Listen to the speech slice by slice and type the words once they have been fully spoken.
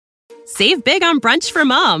Save big on brunch for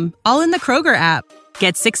mom, all in the Kroger app.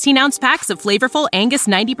 Get 16-ounce packs of flavorful Angus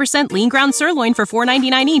 90% lean ground sirloin for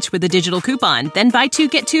 $4.99 each with a digital coupon. Then buy 2,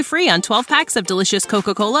 get 2 free on 12 packs of delicious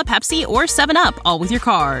Coca-Cola, Pepsi, or 7-Up, all with your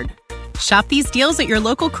card. Shop these deals at your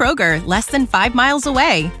local Kroger, less than 5 miles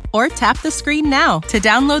away. Or tap the screen now to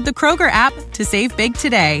download the Kroger app to save big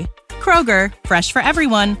today. Kroger, fresh for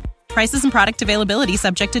everyone. Prices and product availability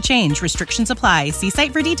subject to change. Restrictions apply. See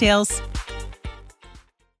site for details.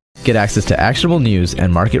 Get access to actionable news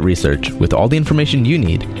and market research with all the information you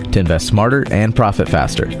need to invest smarter and profit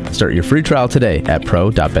faster. Start your free trial today at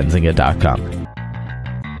pro.benzinga.com.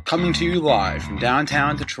 Coming to you live from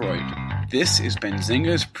downtown Detroit, this is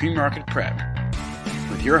Benzinga's Pre-Market Prep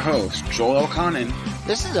with your host, Joel Elconin.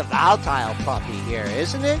 This is a volatile puppy here,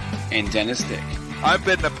 isn't it? And Dennis Dick. I'm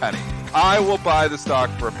bidding a penny. I will buy the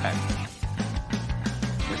stock for a penny.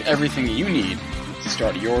 With everything you need to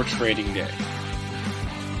start your trading day.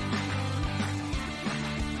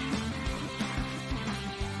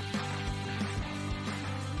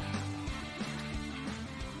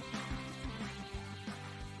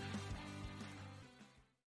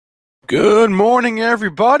 Good morning,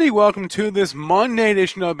 everybody. Welcome to this Monday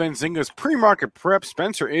edition of Benzinga's Pre-Market Prep.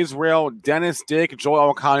 Spencer Israel, Dennis Dick,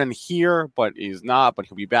 Joel Elconin here, but he's not, but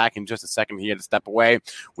he'll be back in just a second. He had to step away.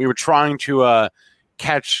 We were trying to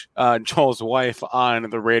catch Joel's wife on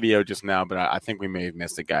the radio just now, but I think we may have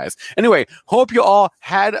missed it, guys. Anyway, hope you all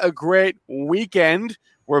had a great weekend.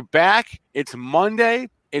 We're back. It's Monday.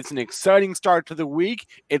 It's an exciting start to the week.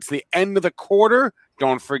 It's the end of the quarter.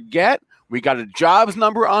 Don't forget. We got a jobs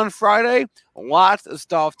number on Friday. Lots of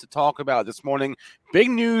stuff to talk about this morning. Big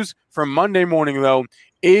news for Monday morning, though,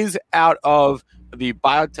 is out of the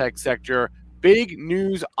biotech sector. Big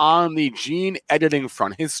news on the gene editing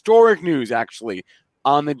front. Historic news, actually,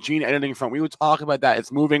 on the gene editing front. We would talk about that.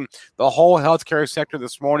 It's moving the whole healthcare sector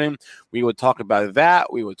this morning. We would talk about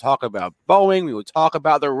that. We would talk about Boeing. We would talk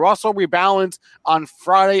about the Russell rebalance on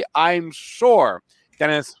Friday. I'm sure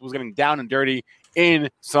Dennis was getting down and dirty in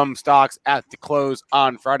some stocks at the close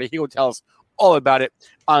on Friday. He will tell us all about it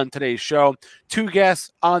on today's show. Two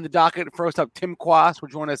guests on the docket. First up, Tim Quast will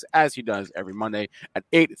join us as he does every Monday at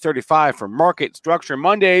 8:35 for Market Structure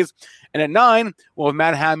Mondays. And at 9, we'll have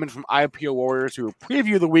Matt Hammond from IPO Warriors who will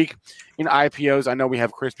preview the week in IPOs. I know we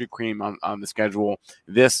have Krispy Kreme on the schedule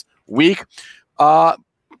this week.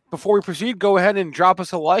 Before we proceed, go ahead and drop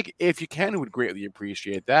us a like if you can. We would greatly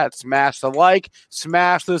appreciate that. Smash the like,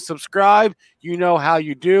 smash the subscribe. You know how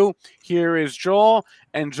you do. Here is Joel.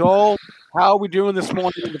 And Joel, how are we doing this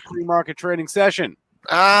morning in the pre-market trading session?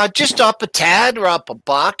 Just up a tad. We're up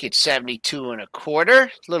 $1. It's 72.25.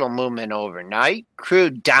 Little movement overnight.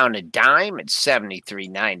 Crude down a dime at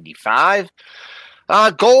 73.95.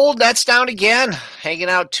 Gold, that's down again. Hanging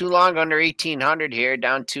out too long under 1,800 here.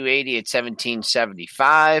 Down 280 at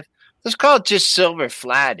 17.75. Let's call it just silver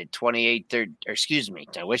flat at 28.13. Excuse me,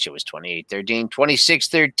 I wish it was 28.13.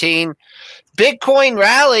 26.13. Bitcoin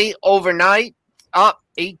rally overnight. Up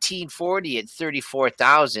 1840 at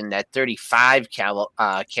 34,000. That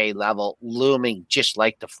 35K level looming just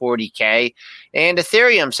like the 40K. And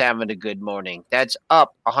Ethereum's having a good morning. That's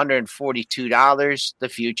up $142. The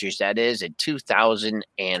futures, that is, at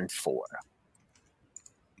 2004.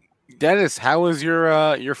 Dennis, how was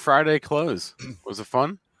your Friday close? Was it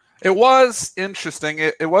fun? It was interesting.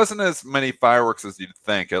 It wasn't as many fireworks as you'd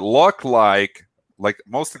think. It looked like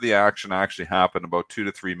most of the action actually happened about 2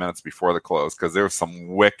 to 3 minutes before the close because there were some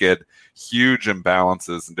wicked, huge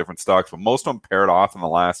imbalances in different stocks, but most of them paired off in the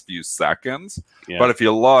last few seconds. Yeah. But if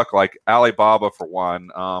you look, like Alibaba for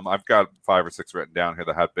one, I've got 5 or 6 written down here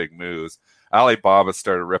that had big moves. Alibaba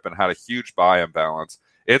started ripping, had a huge buy imbalance.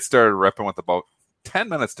 It started ripping with about 10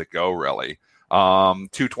 minutes to go, really.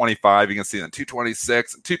 225, you can see then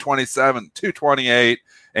 226, 227, 228.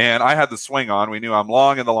 And I had the swing on. We knew I'm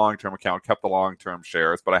long in the long-term account, kept the long-term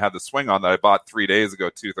shares, but I had the swing on that I bought 3 days ago,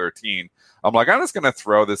 213. I'm like, I'm just going to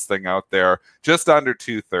throw this thing out there just under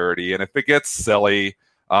 230. And if it gets silly,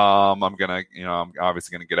 I'm going to, I'm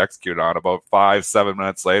obviously going to get executed on. About 5-7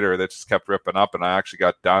 minutes later, that just kept ripping up and I actually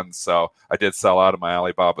got done. So I did sell out of my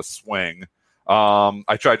Alibaba swing.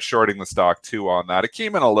 I tried shorting the stock too on that. It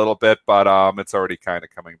came in a little bit, but it's already kind of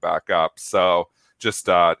coming back up. So just,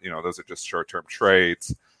 those are just short-term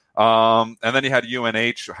trades. And then you had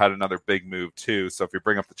UNH had another big move too. So if you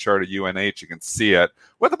bring up the chart of UNH, you can see it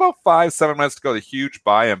with about 5-7 minutes to go. The huge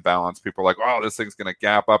buy imbalance. People are like, "Oh, this thing's going to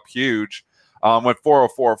gap up huge." Went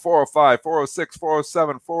 404, 405, 406,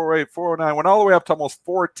 407, 408, 409. Went all the way up to almost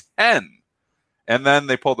 410. And then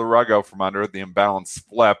they pulled the rug out from under it. The imbalance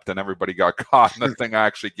flipped, and everybody got caught, and the thing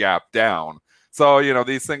actually gapped down. So,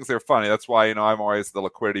 these things are funny. That's why, I'm always the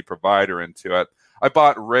liquidity provider into it. I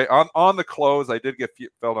bought on the close. I did get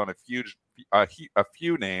filled on a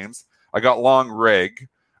few names. I got long RIG,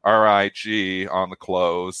 RIG on the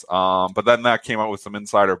close. But then that came out with some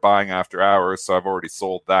insider buying after hours. So I've already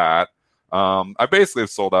sold that. I basically have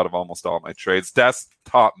sold out of almost all my trades.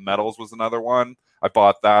 Desktop Metals was another one. I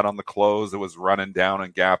bought that on the close. It was running down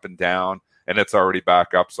and gapping down, and it's already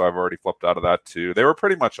back up, so I've already flipped out of that too. They were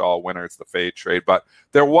pretty much all winners, the fade trade, but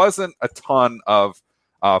there wasn't a ton of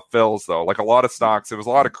fills, though. Like a lot of stocks, there was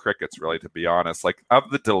a lot of crickets, really, to be honest. Like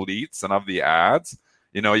of the deletes and of the ads,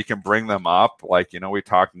 you can bring them up. Like, we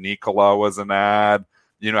talked Nikola was an ad,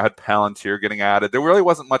 had Palantir getting added. There really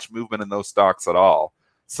wasn't much movement in those stocks at all.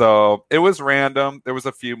 So it was random. There was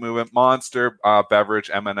a few movement. Monster Beverage,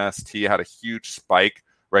 MNST, had a huge spike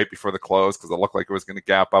right before the close because it looked like it was going to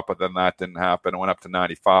gap up, but then that didn't happen. It went up to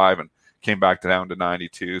 95 and came back down to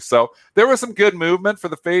 92. So there was some good movement for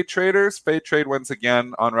the fade traders. Fade trade wins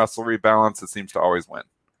again on Russell Rebalance. It seems to always win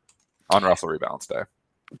on Russell Rebalance Day.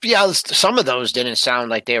 Yeah, some of those didn't sound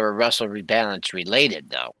like they were Russell Rebalance related,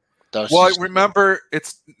 though. Well, remember,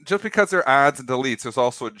 it's just because they're ads and deletes, there's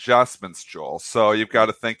also adjustments, Joel. So you've got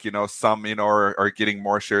to think, some, are getting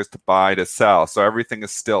more shares to buy, to sell. So everything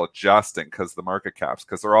is still adjusting because the market caps,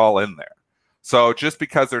 because they're all in there. So just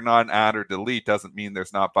because they're not an add or delete doesn't mean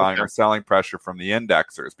there's not buying or selling pressure from the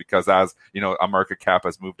indexers, because as, a market cap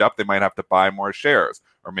has moved up, they might have to buy more shares,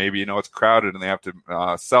 or maybe, it's crowded and they have to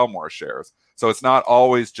sell more shares. So it's not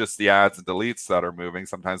always just the ads and deletes that are moving.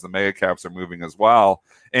 Sometimes the mega caps are moving as well.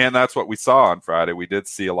 And that's what we saw on Friday. We did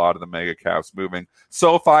see a lot of the mega caps moving.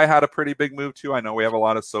 SoFi had a pretty big move too. I know we have a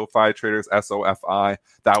lot of SoFi traders, SOFI.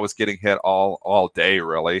 That was getting hit all day,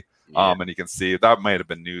 really. Yeah. And you can see that might have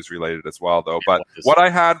been news related as well, though. But what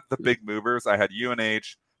I had, the big movers, I had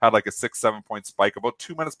UNH, had like a 6-7 point spike about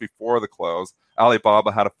 2 minutes before the close.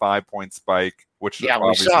 Alibaba had a 5-point spike, which we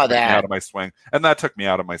saw that. Took me out of my swing. And that took me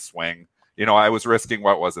out of my swing. I was risking,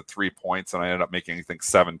 3 points, and I ended up making, I think,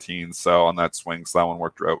 17. So on that swing, so that one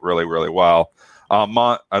worked out really, really well.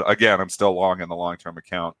 Again, I'm still long in the long-term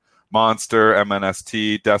account. Monster,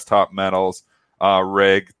 MNST, Desktop Metals,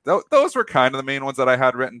 RIG. Those were kind of the main ones that I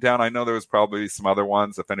had written down. I know there was probably some other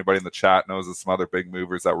ones. If anybody in the chat knows of some other big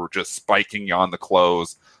movers that were just spiking on the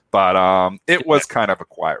close. But it was kind of a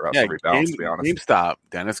quiet Russell Rebalance, to be honest. GameStop,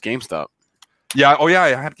 Dennis, GameStop. Yeah. Oh, yeah.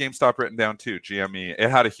 I had GameStop written down too. GME. It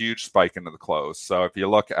had a huge spike into the close. So if you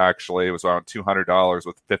look, actually, it was around $200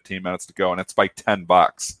 with 15 minutes to go, and it spiked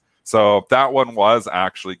 $10. So that one was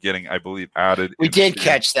actually getting, I believe, added. We did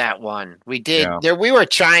catch that one. We did. Yeah. We were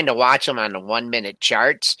trying to watch them on the 1 minute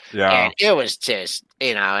charts. Yeah. And it was just,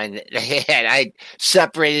 and I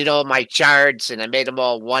separated all my charts and I made them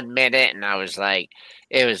all 1 minute. And I was like,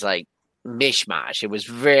 it was like mishmash. It was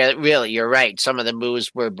really, you're right. Some of the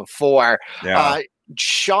moves were before. Yeah.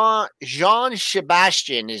 Jean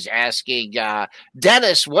Sebastian is asking,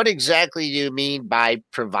 Dennis, what exactly do you mean by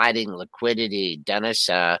providing liquidity? Dennis,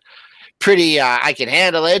 I can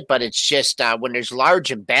handle it, but it's just when there's large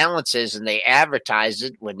imbalances and they advertise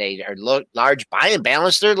it, when they are large buy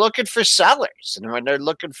imbalance, they're looking for sellers. And when they're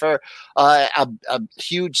looking for a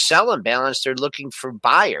huge sell imbalance, they're looking for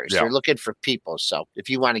buyers. Yeah. They're looking for people. So if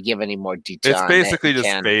you want to give any more detail, it's basically just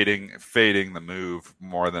fading the move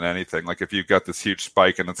more than anything. Like if you've got this huge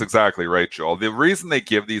spike, and it's exactly right, Joel. The reason they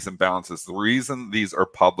give these imbalances, the reason these are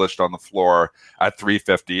published on the floor at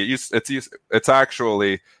 350, it's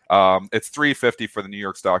actually it's 350 for the New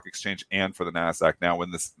York Stock Exchange and for the NASDAQ now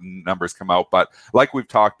when this numbers come out. But like we've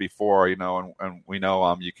talked before, and we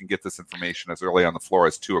know you can get this information as early on the floor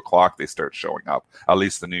as 2 o'clock they start showing up, at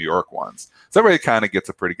least the New York ones. So everybody kind of gets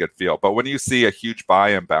a pretty good feel. But when you see a huge buy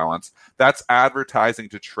imbalance, that's advertising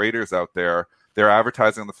to traders out there. They're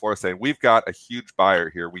advertising on the floor saying, we've got a huge buyer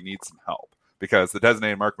here. We need some help, because the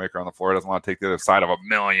designated market maker on the floor doesn't want to take the other side of 1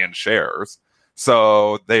 million shares.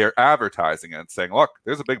 So they are advertising it and saying, look,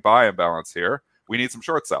 there's a big buy imbalance here. We need some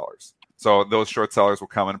short sellers. So those short sellers will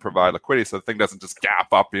come in and provide liquidity so the thing doesn't just gap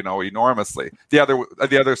up, enormously. The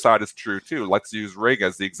other side is true too. Let's use RIG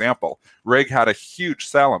as the example. RIG had a huge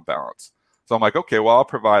sell imbalance. So I'm like, okay, well, I'll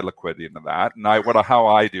provide liquidity into that. And how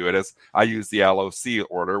I do it is I use the LOC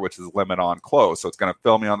order, which is limit on close. So it's going to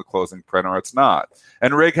fill me on the closing print or it's not.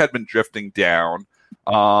 And RIG had been drifting down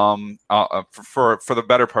for the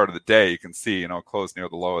better part of the day. You can see, closed near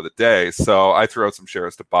the low of the day. So I threw out some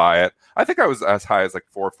shares to buy it. I think I was as high as like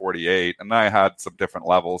 448, and I had some different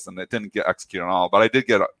levels, and it didn't get executed on all, but I did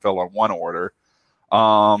get filled on one order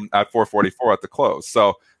at 444 at the close.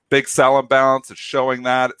 So big sell imbalance. It's showing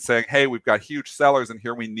that. It's saying, hey, we've got huge sellers in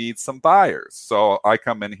here. We need some buyers. So I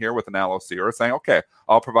come in here with an LOC or saying, okay,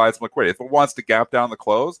 I'll provide some liquidity. If it wants to gap down the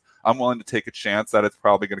close, I'm willing to take a chance that it's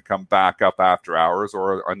probably going to come back up after hours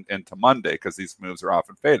or into Monday because these moves are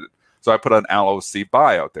often faded. So I put an LOC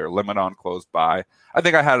buy out there, limit on close buy. I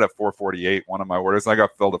think I had it at 448, one of my orders, and I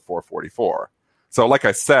got filled at 444. So like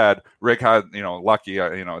I said, Rick had, lucky,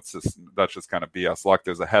 it's just, that's just kind of BS luck.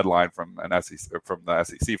 There's a headline from the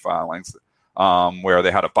SEC filings where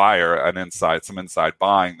they had a buyer, some inside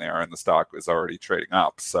buying there, and the stock was already trading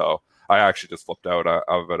up. So I actually just flipped out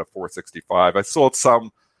of it at 465. I sold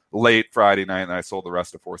some late Friday night, and I sold the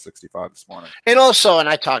rest at 465 this morning. And also, and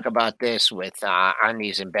I talk about this with on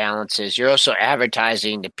these imbalances, you're also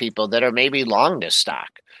advertising to people that are maybe long this stock.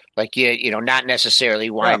 Like not necessarily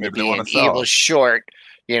wanting to be an evil short,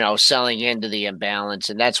 selling into the imbalance.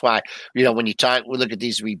 And that's why, when we look at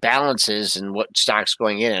these rebalances and what stocks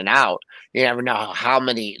going in and out, you never know how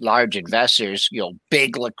many large investors,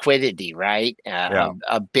 big liquidity, right?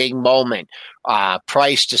 A big moment,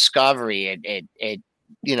 price discovery at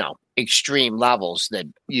extreme levels that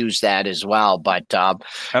use that as well. But I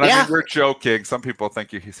mean, we're joking. Some people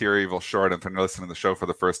think you hear evil short, and if they're listening to the show for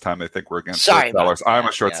the first time, they think we're against short sellers. I'm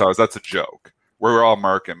a short seller. That's a joke. We're all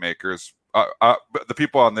market makers. The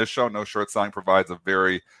people on this show know short selling provides a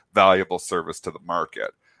very valuable service to the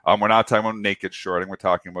market. We're not talking about naked shorting. We're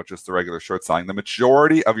talking about just the regular short selling. The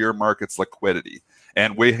majority of your market's liquidity,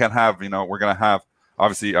 and we can have, we're going to have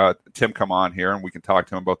obviously Tim come on here, and we can talk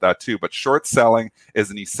to him about that too. But short selling is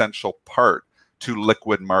an essential part to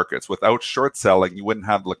liquid markets. Without short selling, you wouldn't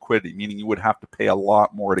have liquidity, meaning you would have to pay a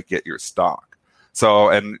lot more to get your stock. So,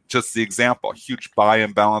 and just the example, huge buy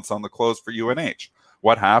imbalance on the close for UNH.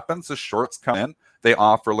 What happens? The shorts come in, they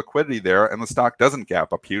offer liquidity there, and the stock doesn't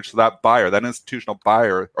gap up huge. So that buyer, that institutional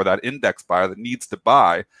buyer or that index buyer that needs to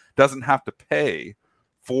buy doesn't have to pay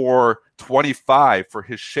for 25 for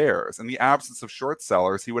his shares. In the absence of short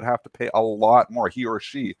sellers, he would have to pay a lot more. He or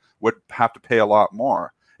she would have to pay a lot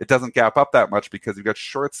more. It doesn't gap up that much because you've got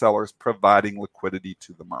short sellers providing liquidity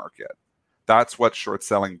to the market. That's what short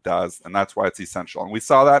selling does, and that's why it's essential. And we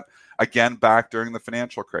saw that again back during the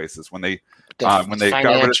financial crisis when they got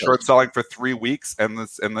rid of short selling for 3 weeks, and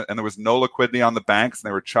there was no liquidity on the banks, and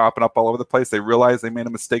they were chopping up all over the place. They realized they made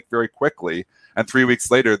a mistake very quickly, and 3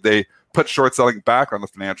 weeks later they put short selling back on the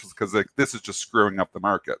financials because this is just screwing up the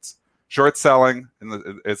markets. Short selling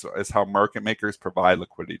is how market makers provide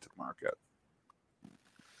liquidity to the market.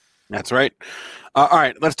 That's right. All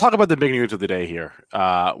right, let's talk about the big news of the day here.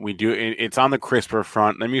 It's on the CRISPR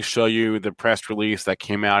front. Let me show you the press release that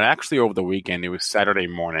came out actually over the weekend. It was Saturday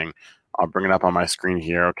morning. I'll bring it up on my screen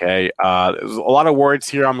here, okay? There's a lot of words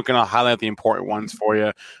here. I'm going to highlight the important ones for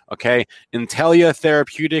you, okay? NTLA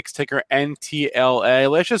Therapeutics, ticker NTLA.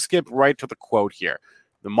 Let's just skip right to the quote here.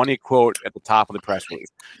 The money quote at the top of the press release.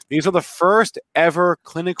 These are the first ever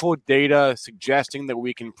clinical data suggesting that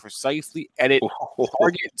we can precisely edit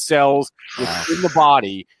target cells within the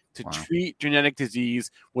body to treat genetic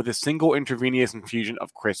disease with a single intravenous infusion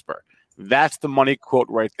of CRISPR. That's the money quote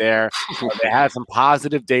right there. They have some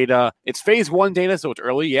positive data. It's phase 1 data, so it's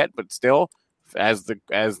early yet, but still, as the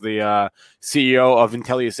CEO of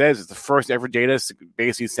NTLA says, it's the first ever data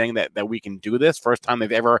basically saying that we can do this. First time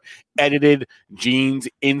they've ever edited genes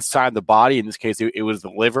inside the body. In this case, it was the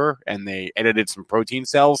liver, and they edited some protein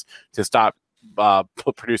cells to stop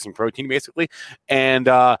producing protein, basically. And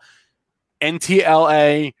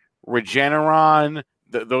NTLA, Regeneron,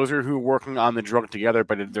 those are who are working on the drug together,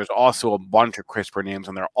 but there's also a bunch of CRISPR names,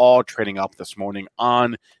 and they're all trading up this morning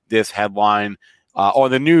on this headline. Or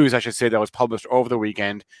the news, I should say, that was published over the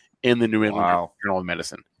weekend in the New England Journal of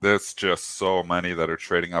Medicine. There's just so many that are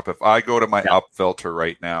trading up. If I go to my up filter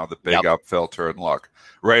right now, the big up filter, and look,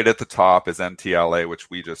 right at the top is NTLA, which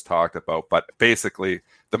we just talked about. But basically,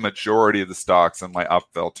 the majority of the stocks in my up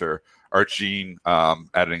filter are gene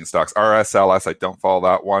editing stocks. RSLS, I don't follow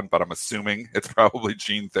that one, but I'm assuming it's probably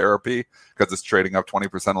gene therapy because it's trading up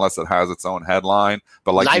 20% unless it has its own headline.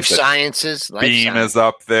 But like Life Sciences. Beam is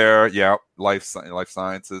up there. Yeah, Life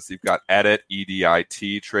Sciences. You've got Edit,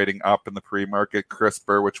 EDIT trading up in the pre-market.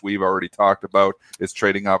 CRISPR, which we've already talked about, is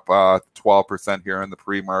trading up 12% here in the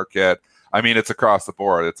pre-market. I mean, it's across the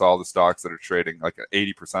board. It's all the stocks that are trading, like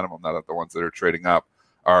 80% of them that are the ones that are trading up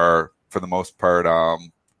are, for the most part,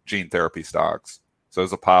 gene therapy stocks. So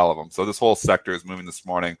there's a pile of them. So this whole sector is moving this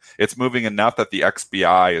morning. It's moving enough that the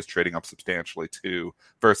XBI is trading up substantially too.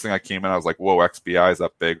 First thing I came in, I was like, whoa, XBI is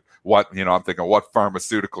up big. What, I'm thinking, what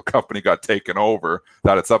pharmaceutical company got taken over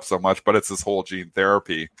that it's up so much? But it's this whole gene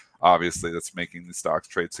therapy obviously that's making these stocks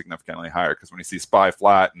trade significantly higher. Because when you see SPY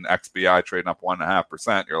flat and XBI trading up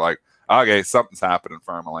 1.5%, you're like, okay, something's happening in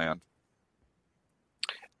Pharmaland.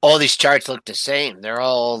 All these charts look the same. They're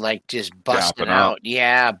all like just busting out.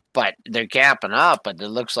 Yeah, but they're gapping up, but it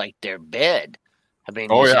looks like they're bid. I mean,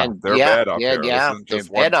 they're bid up here. Yeah, they're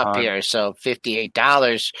bid up here. So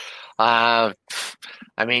 $58.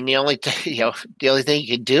 I mean, the only thing you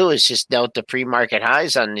can do is just note the pre-market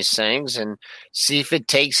highs on these things and see if it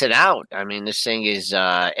takes it out. I mean, this thing is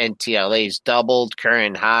NTLA's doubled,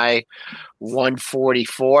 current high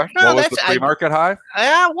 144. No, what was the pre-market high?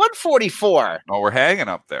 144. Oh, we're hanging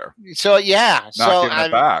up there. So yeah, not giving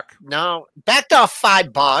it back. No, backed off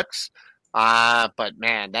 $5. But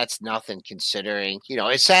man, that's nothing considering,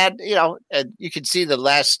 it's sad, you can see the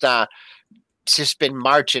last, it's just been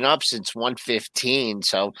marching up since 115.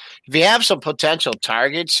 So if you have some potential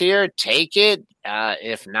targets here, take it.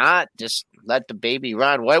 If not, just let the baby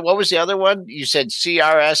run. What was the other one? You said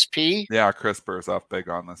CRSP? Yeah, CRISPR's up big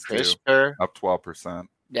on this CRISPR. Too. Up 12%.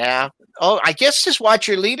 Yeah. Oh, I guess just watch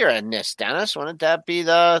your leader on this, Dennis. Wouldn't that be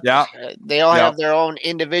the? Yeah. They all have their own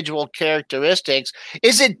individual characteristics.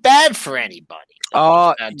 Is it bad for anybody?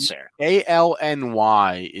 ALNY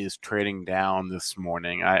is trading down this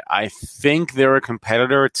morning. I think they're a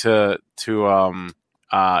competitor to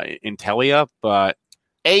NTLA, but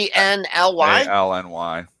ANLY.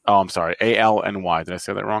 ALNY. Oh, I'm sorry. ALNY. Did I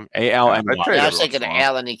say that wrong? ALNY. I was thinking of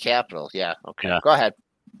Alany Capital. Yeah. Okay. Yeah. Go ahead.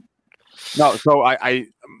 No, so I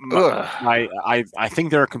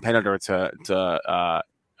think they're a competitor to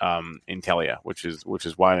NTLA, which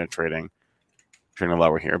is why they're trading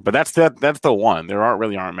lower here. But that's the one. There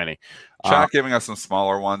aren't many. Chat giving us some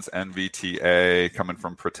smaller ones. NVTA coming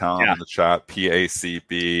from Pratel in the chat.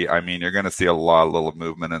 PACB. I mean, you're going to see a lot of little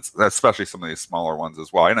movement, and especially some of these smaller ones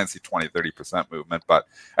as well. I didn't see 20-30% movement, but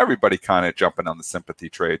everybody kind of jumping on the sympathy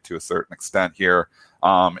trade to a certain extent here.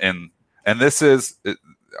 And this is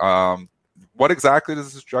what exactly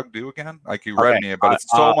does this drug do again? Like you read me, but it's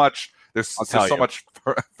so much. There's so much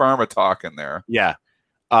pharma talk in there. Yeah.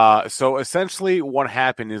 So essentially, what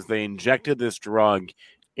happened is they injected this drug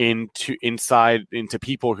into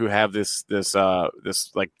people who have this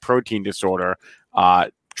like protein disorder,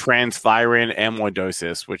 transthyretin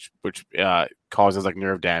amyloidosis, which causes like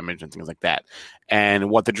nerve damage and things like that. And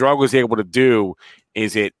what the drug was able to do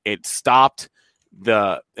is it stopped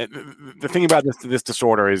the thing about this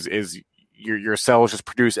disorder is your cells just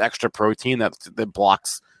produce extra protein that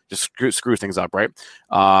blocks. Just screws things up, right?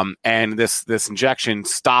 And this injection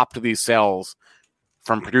stopped these cells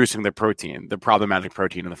from producing the protein, the problematic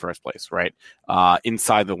protein in the first place, right?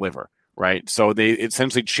 Inside the liver, right? So they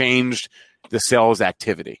essentially changed the cell's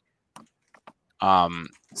activity.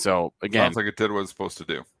 So again, sounds like it did what it was supposed to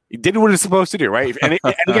do. It did what it's supposed to do, right? And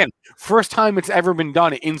again, first time it's ever been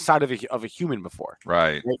done inside of a human before.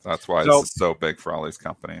 Right. That's why this is so big for all these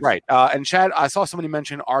companies. Right. And Chad, I saw somebody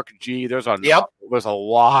mention ARCG. There's a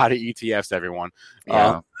lot of ETFs, everyone.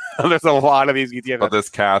 Yeah. There's a lot of these ETFs. But this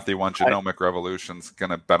Kathy, One Genomic Revolution, is going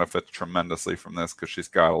to benefit tremendously from this because she's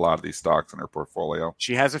got a lot of these stocks in her portfolio.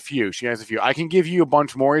 She has a few. I can give you a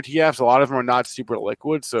bunch more ETFs. A lot of them are not super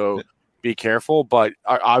liquid, so be careful, but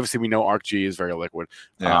obviously we know ARCG is very liquid.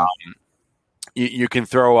 Yeah. You can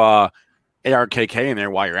throw ARKK in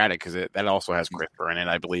there while you're at it because that also has CRISPR in it,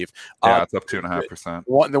 I believe. Yeah, it's up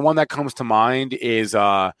 2.5%. The one that comes to mind is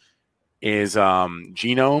Genome,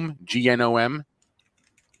 GNOM.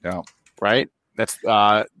 Yeah. Right. That's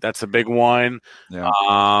a big one. Yeah.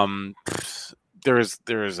 There's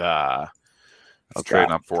it's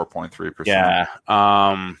trading up 4.3%. Yeah.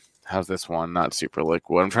 How's this one? Not super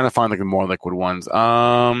liquid. I'm trying to find like the more liquid ones.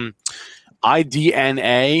 IDNA,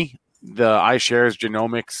 the iShares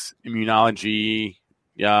Genomics Immunology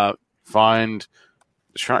Fund.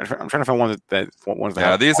 I'm trying to find one that ones.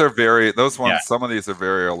 Yeah, these are those ones. Yeah. Some of these are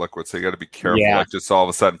very illiquid, so you got to be careful. Yeah. Like just all of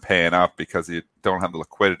a sudden paying up because you don't have the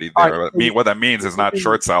liquidity there. What that means is not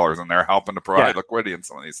short sellers in there helping to provide liquidity in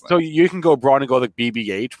some of these things. So you can go broad and go like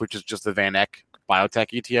BBH, which is just the Van Eck biotech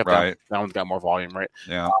ETF. Right. That one's got more volume, right?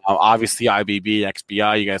 Yeah. Obviously, IBB,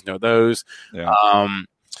 XBI, you guys know those. Yeah.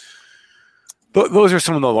 Those are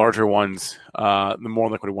some of the larger ones, the more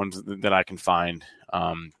liquid ones that I can find.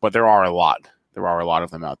 But there are a lot. There are a lot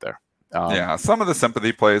of them out there. Some of the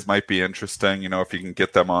sympathy plays might be interesting, if you can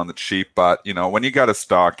get them on the cheap. But, when you got a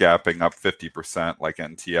stock gapping up 50% like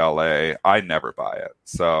NTLA, I never buy it.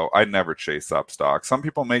 So I never chase up stocks. Some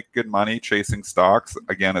people make good money chasing stocks.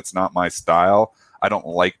 Again, it's not my style. I don't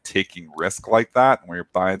like taking risk like that. And when you're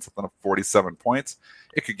buying something at 47 points,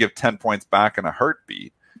 it could give 10 points back in a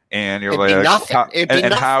heartbeat. And you're It'd be nothing.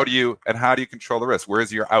 And how do you control the risk?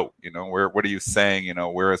 Where's your out? What are you saying?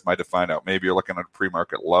 Where is my defined out? Maybe you're looking at a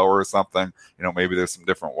pre-market low or something. Maybe there's some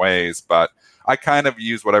different ways, but I kind of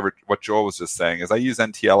use what Joel was just saying is I use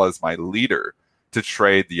NTLA as my leader to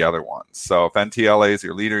trade the other ones. So if NTLA is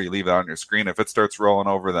your leader, you leave it on your screen. If it starts rolling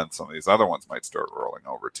over, then some of these other ones might start rolling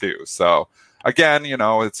over too. So again,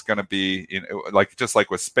 it's going to be just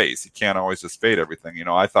like with space, you can't always just fade everything.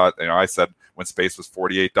 I thought, I said when space was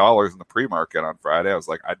 $48 in the pre-market on Friday, I was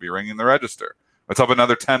like, I'd be ringing the register. It's up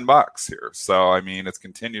another $10 here. So, it's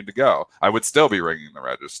continued to go. I would still be ringing the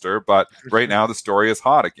register, but right now the story is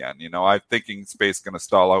hot again. I'm thinking space going to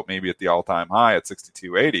stall out maybe at the all-time high at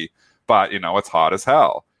 62.80, but, it's hot as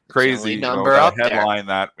hell. Crazy number up headline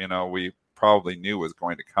there that, we probably knew was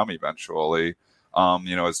going to come eventually,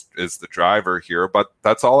 is the driver here. But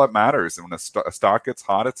that's all that matters. And when a stock gets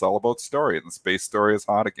hot, it's all about story. And the space story is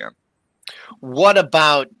hot again. What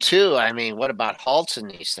about halts in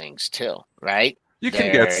these things too, right? You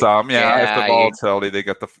can get some, if the volatility, they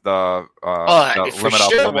get the limit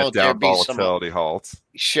up, limit down volatility halts.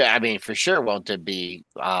 Sure, for sure, won't there be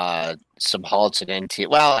some halts at NT?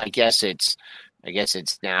 Well, I guess it's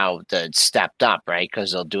now stepped up, right?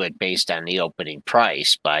 Because they'll do it based on the opening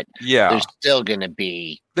price, but there's still going to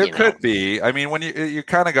be. There could be. When you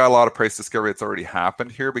kind of got a lot of price discovery, it's already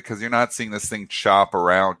happened here because you're not seeing this thing chop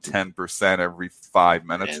around 10% every 5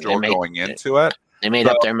 minutes. Going into it, they made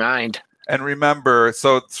up their mind. And remember,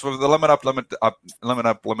 so for the limit up, limit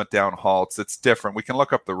down halts, it's different. We can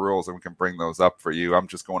look up the rules and we can bring those up for you. I'm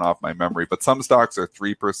just going off my memory, but some stocks are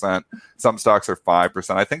 3%, some stocks are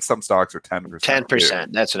 5%. I think some stocks are 10%.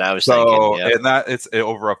 10%. That's what I was thinking. Yeah. And that it's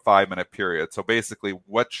over a 5-minute period. So basically,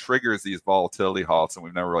 what triggers these volatility halts, and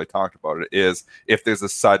we've never really talked about it, is if there's a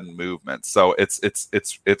sudden movement. So it's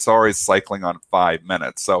always cycling on 5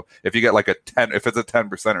 minutes. So if you get like if it's a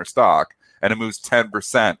 10%er stock, and it moves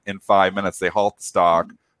 10% in 5 minutes, they halt the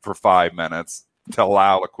stock for 5 minutes to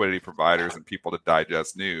allow liquidity providers and people to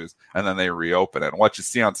digest news, and then they reopen it. And what you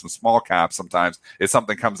see on some small caps sometimes is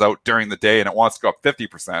something comes out during the day and it wants to go up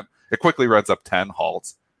 50%. It quickly runs up 10,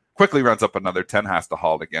 halts. Quickly runs up another 10, has to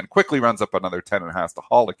halt again. Quickly runs up another 10 and has to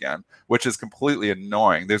halt again, which is completely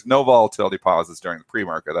annoying. There's no volatility pauses during the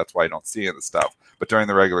pre-market. That's why you don't see the stuff. But during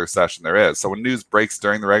the regular session, there is. So when news breaks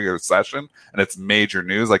during the regular session, and it's major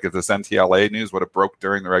news, like if this NTLA news would have broke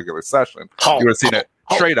during the regular session, you would have seen it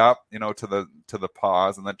trade up, to the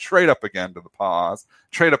pause, and then trade up again to the pause,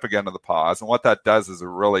 trade up again to the pause. And what that does is it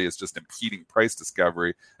really is just impeding price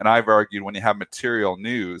discovery. And I've argued when you have material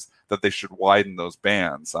news that they should widen those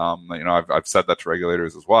bands. I've said that to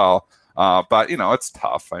regulators as well. But it's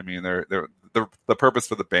tough. The purpose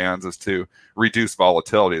for the bands is to reduce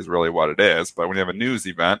volatility is really what it is. But when you have a news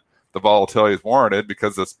event, the volatility is warranted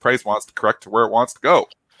because this price wants to correct to where it wants to go.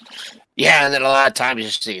 Yeah, and then a lot of times you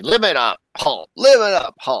see limit up, halt, limit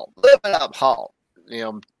up, halt, limit up, halt.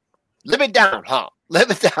 Limit down, halt,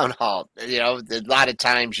 limit down, halt. A lot of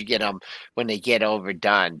times you get them when they get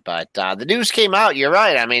overdone. But the news came out. You're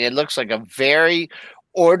right. It looks like a very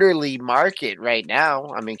orderly market right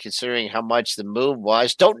now. Considering how much the move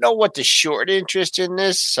was. Don't know what the short interest in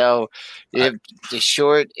this. So if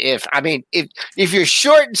you're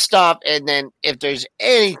short stuff, and then if there's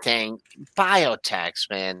anything, biotechs,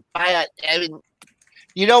 man,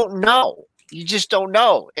 you don't know. You just don't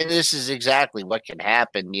know. And this is exactly what can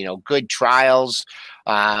happen. Good trials,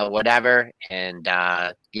 whatever, and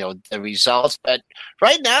the results. But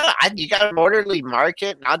right now, you got an orderly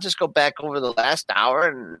market, and I'll just go back over the last hour,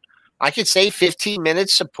 and I could say 15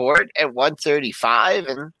 minutes support at 135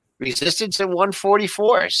 and resistance at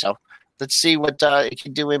 144. So let's see what it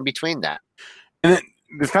can do in between that. And then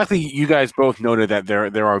the fact that you guys both noted that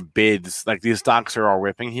there are bids, like these stocks are all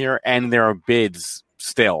ripping here, and there are bids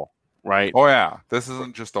still. Right. Oh yeah, this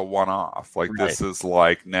isn't just a one-off. This is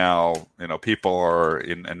like now, people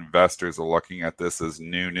investors are looking at this as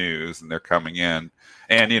new news, and they're coming in,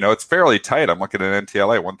 and it's fairly tight. I'm looking at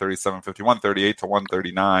NTLA 137.50, 138 to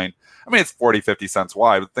 139. It's 40-50 cents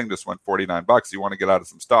wide. The thing just went $49. You want to get out of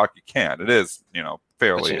some stock, you can. It is,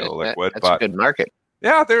 fairly illiquid, but a good market.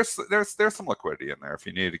 Yeah, there's some liquidity in there. If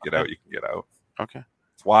you need to get out, you can get out. Okay.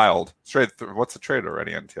 Wild. What's the trade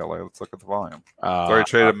already, NTLA? Let's look at the volume. It's already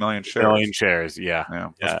traded 1 million shares. 1 million shares, yeah.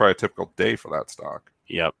 That's probably a typical day for that stock.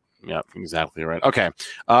 Yep, exactly right. Okay,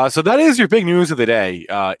 so that is your big news of the day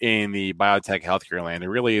in the biotech healthcare land.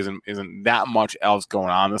 There really isn't that much else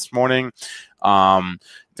going on this morning.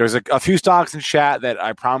 There's a few stocks in chat that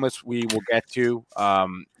I promise we will get to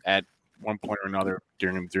at one point or another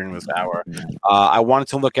during this hour. I wanted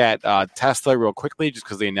to look at Tesla real quickly just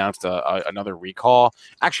because they announced another recall.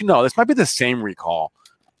 Actually, no, this might be the same recall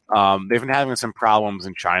They've been having some problems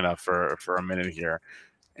in China for a minute here,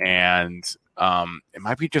 and it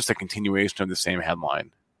might be just a continuation of the same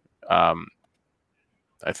headline. I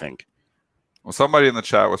think. Well, somebody in the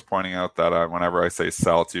chat was pointing out that whenever I say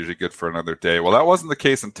sell, it's usually good for another day. Well, that wasn't the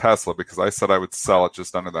case in Tesla because I said I would sell it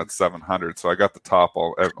just under that 700. So I got the top.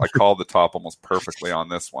 I called the top almost perfectly on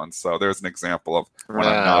this one. So there's an example of when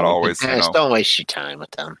I'm not always. Don't waste your time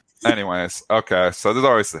with them. Anyways, okay. So there's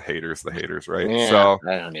always the haters, right? Yeah, so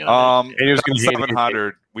I don't know.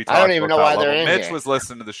 700. We talked I don't even know why they're in Mitch here. was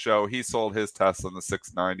listening to the show. He sold his Tesla in the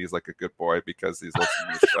 690s like a good boy because he's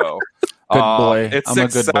listening to the show. Good boy. It's I'm a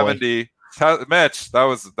good boy. 670. Mitch, that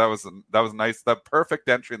was nice. The perfect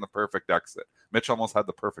entry and the perfect exit. Mitch almost had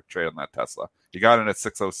the perfect trade on that Tesla. He got in at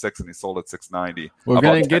 606 and he sold at 690. We're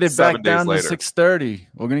gonna get it back down to 630.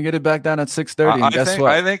 We're gonna get it back down at 630. Guess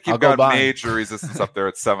what? I think you've got major resistance up there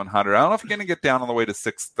at 700. I don't know if you're gonna get down all the way to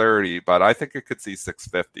 630, but I think it could see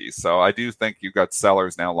 650. So I do think you've got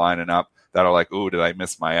sellers now lining up that are like, "Ooh, did I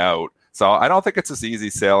miss my out?" So I don't think it's this easy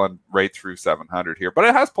sailing right through 700 here, but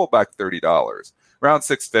it has pulled back $30. Around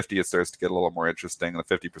 650, it starts to get a little more interesting. The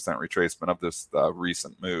 50% retracement of this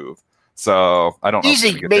recent move. So I don't know.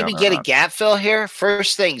 Easy, maybe get a gap fill here.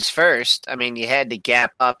 First things first. I mean, you had to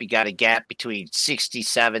gap up. You got a gap between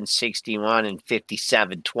 67.61 and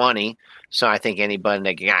 57.20. So I think anybody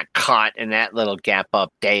that got caught in that little gap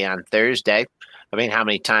up day on Thursday. I mean, how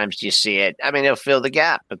many times do you see it? I mean, it'll fill the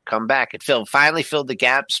gap, it'll come back. It finally filled the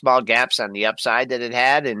gap, small gaps on the upside that it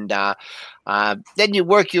had, and then you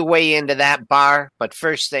work your way into that bar. But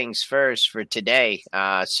first things first for today,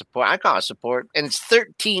 support. I call it support, and it's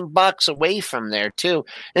 $13 away from there too,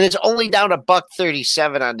 and it's only down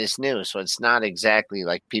 $1.37 on this news, so it's not exactly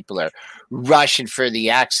like people are rushing for the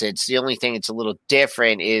exits. The only thing that's a little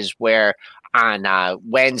different is where on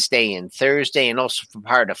Wednesday and Thursday, and also for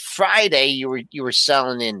part of Friday, you were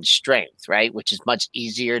selling in strength, right? Which is much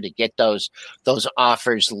easier to get those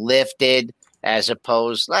offers lifted, as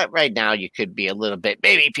opposed right now you could be a little bit.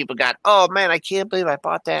 Maybe people got, oh man, I can't believe I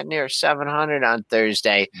bought that near 700 on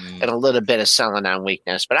Thursday, and a little bit of selling on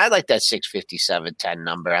weakness. But I like that 657.10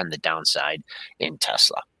 number on the downside in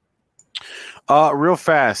Tesla. Real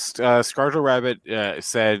fast, Scarjo Rabbit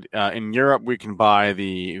said in Europe we can buy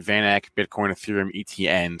the VanEck Bitcoin Ethereum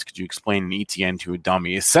ETNs. Could you explain an ETN to a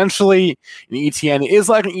dummy? Essentially, an ETN is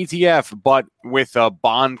like an ETF, but with a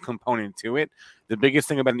bond component to it. The biggest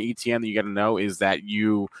thing about an ETN that you got to know is that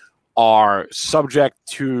you are subject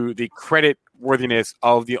to the credit worthiness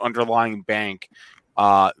of the underlying bank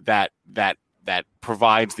that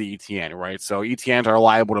provides the ETN, right? So ETNs are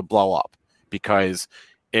liable to blow up because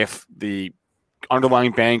if the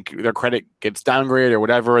underlying bank, their credit gets downgraded or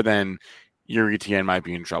whatever, then your ETN might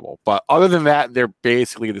be in trouble. But other than that, they're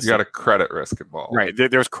basically the same. You got a credit risk involved. Right.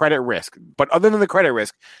 There's credit risk. But other than the credit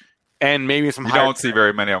risk, and maybe some you don't see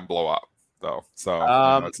very many of them blow up, though. So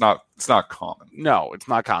it's not common. No, it's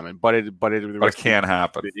not common, but it can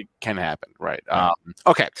happen. It can happen, right? Yeah.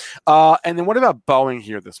 Okay. And then what about Boeing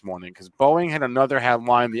here this morning? Because Boeing had another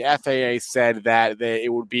headline. The FAA said that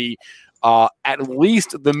it would be at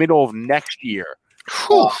least the middle of next year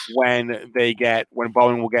when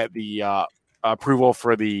Boeing will get the approval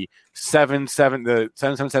for the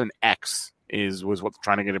 777X was what they're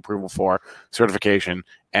trying to get approval for certification,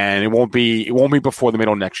 and it won't be before the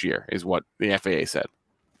middle of next year is what the FAA said.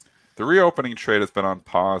 The reopening trade has been on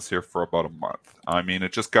pause here for about a month. I mean,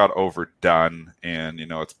 it just got overdone, and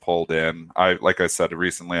it's pulled in. Like I said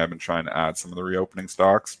recently, I've been trying to add some of the reopening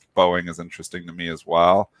stocks. Boeing is interesting to me as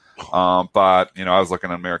well. But I was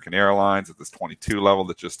looking at American Airlines at this 22 level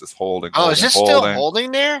that just is holding. Is this still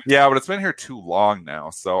holding there? Yeah, but it's been here too long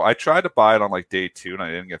now. So I tried to buy it on like day 2 and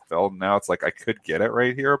I didn't get filled. And now it's like I could get it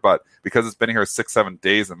right here, but because it's been here 6-7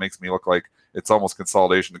 days, it makes me look like it's almost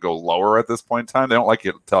consolidation to go lower at this point in time. They don't like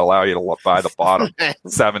it to allow you to buy the bottom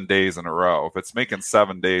 7 days in a row. If it's making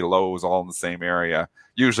 7-day lows all in the same area,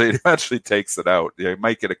 usually it eventually takes it out. You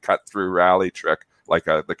might get a cut through rally trick like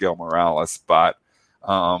the Gil Morales, but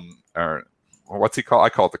or what's he called? I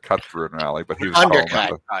call it the cut through and rally, but he was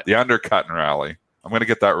undercut. The undercut and rally. I'm going to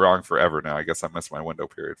get that wrong forever now. I guess I missed my window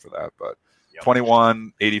period for that, but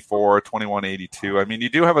 21.84, 21.82. I mean, you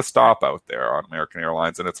do have a stop out there on American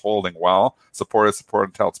Airlines, and it's holding well. Support is support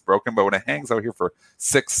until it's broken, but when it hangs out here for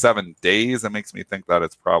 6-7 days, it makes me think that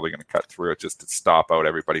it's probably going to cut through it just to stop out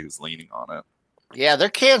everybody who's leaning on it. Yeah, they're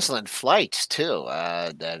canceling flights too.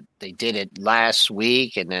 They did it last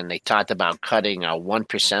week, and then they talked about cutting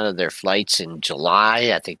 1% of their flights in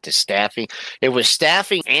July. I think it was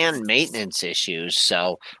staffing and maintenance issues.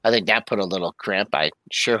 So I think that put a little crimp. I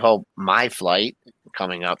sure hope my flight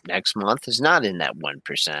coming up next month is not in that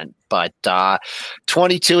 1%. But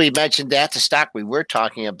 22, he mentioned that. The stock we were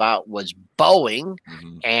talking about was Boeing,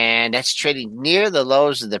 and that's trading near the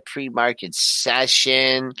lows of the pre-market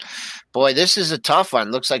session. Boy, this is a tough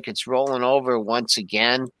one. Looks like it's rolling over once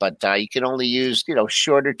again, but you can only use,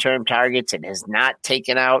 shorter term targets. It has not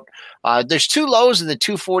taken out. There's two lows in the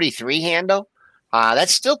 243 handle.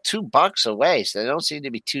 That's still $2 away, so they don't seem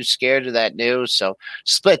to be too scared of that news. So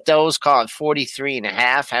split those, call it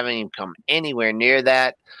 43.5. Haven't even come anywhere near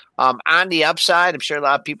that. On the upside, I'm sure a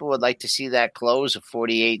lot of people would like to see that close of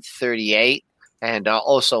 48.38. And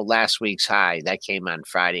also last week's high, that came on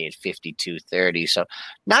Friday at 52.30. So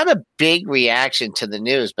not a big reaction to the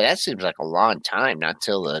news, but that seems like a long time, not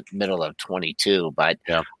till the middle of 22. But,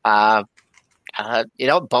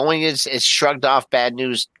 Boeing is shrugged off bad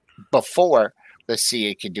news before. Let's see,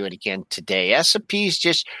 it could do it again today. S&P's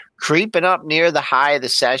just creeping up near the high of the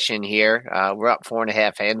session here. We're up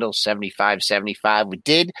 4.5 handles, 75.75.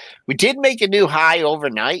 We did make a new high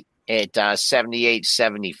overnight at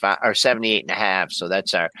 78.75 or 78.5. So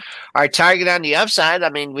that's our target on the upside. I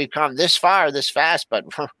mean, we've come this far, this fast, but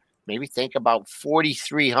maybe think about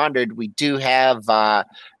 4,300. We do have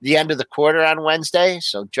the end of the quarter on Wednesday,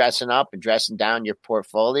 so dressing up and dressing down your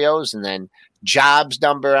portfolios, and then jobs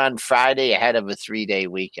number on Friday ahead of a 3-day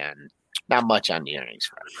weekend. Not much on the earnings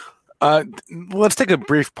front. Let's take a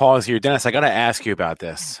brief pause here. Dennis, I got to ask you about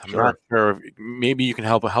this. I'm Sure. not sure. Maybe you can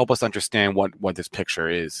help us understand what this picture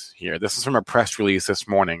is here. This is from a press release this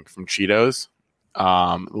morning from Cheetos.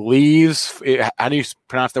 Leaves. How do you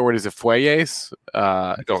pronounce the word? Is it foyers?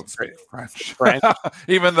 Don't speak French.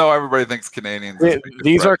 Even though everybody thinks Canadians.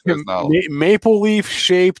 These are French, maple leaf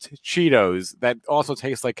shaped Cheetos that also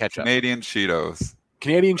taste like ketchup. Canadian Cheetos.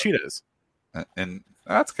 Canadian Cheetos. And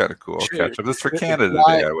that's kind of cool. Ketchup. This is for Canada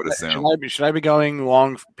Day, I would assume. Should I be going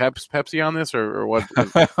long Pepsi on this or what?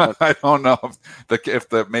 I don't know if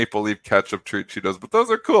the maple leaf ketchup treat Cheetos, but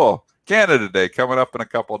those are cool. Canada Day coming up in a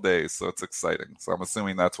couple of days, so it's exciting. So I'm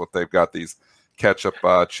assuming that's what they've got these ketchup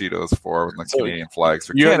Cheetos for, and the Canadian flags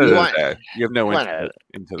for Canada Day. You have no interest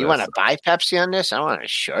into this. You want to buy Pepsi on this? I want to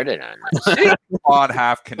short it on this. On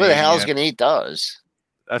half Canadian. Who the hell's going to eat those?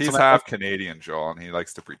 He's half Canadian, Joel, and he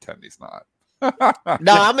likes to pretend he's not.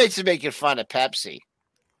 No, I'm just making fun of Pepsi.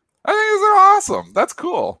 I think they're awesome. That's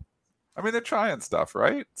cool. I mean, they're trying stuff,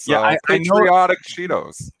 right? So, yeah, patriotic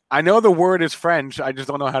Cheetos. I know the word is French. I just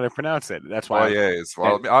don't know how to pronounce it. That's why.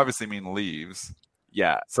 Well, it obviously mean leaves.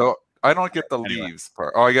 Yeah. So I don't get the leaves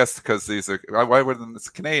part. Oh, I guess because these are. Why wouldn't it's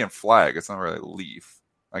a Canadian flag? It's not really a leaf.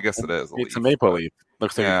 I guess it is. It's a maple leaf.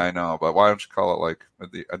 Looks like. Yeah, I know, but why don't you call it like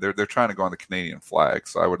they're trying to go on the Canadian flag?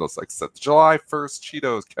 So I would just said July 1st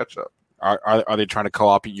Cheetos ketchup. Are they trying to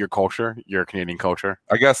co-opt your culture, your Canadian culture?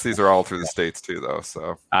 I guess these are all through the States too, though.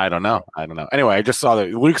 So I don't know. Anyway, I just saw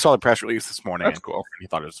Luke saw the press release this morning. That's cool. He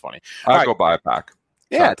thought it was funny. I'll go buy a pack.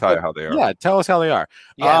 Yeah, tell you how they are. Yeah, tell us how they are.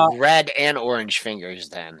 Yeah, red and orange fingers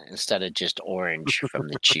then, instead of just orange from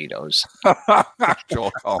the Cheetos.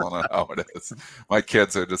 Joel calling it how it is. My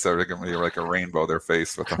kids are just going to be like a rainbow. Their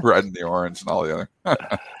face with the red and the orange and all the other.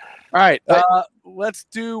 All right, let's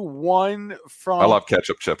do one from. I love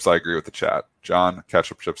ketchup chips. I agree with the chat. John,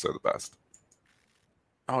 ketchup chips are the best.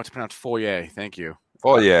 Oh, it's pronounced foyer. Thank you.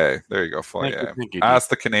 Foyer. There you go. Foyer. Thank you. Ask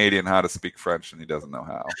the Canadian how to speak French, and he doesn't know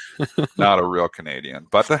how. Not a real Canadian.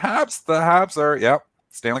 But the Habs are,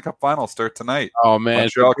 Stanley Cup Finals start tonight. Oh, man.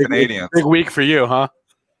 Montreal Canadiens. Big week for you, huh?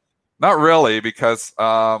 Not really, because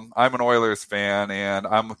I'm an Oilers fan, and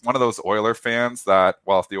I'm one of those Oiler fans that,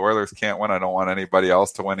 if the Oilers can't win, I don't want anybody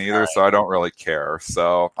else to win either, so I don't really care.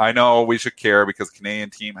 So I know we should care because Canadian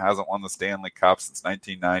team hasn't won the Stanley Cup since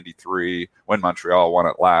 1993, when Montreal won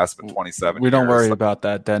it last, but 27 We don't years. worry about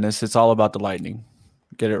that, Dennis. It's all about the Lightning.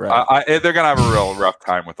 Get it right. They're going to have a real rough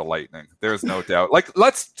time with the Lightning. There's no doubt.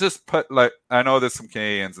 Let's just put, I know there's some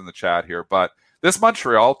Canadians in the chat here, but this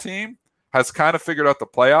Montreal team has kind of figured out the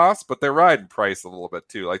playoffs, but they're riding Price a little bit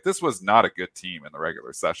too. This was not a good team in the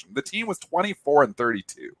regular session. The team was 24-32.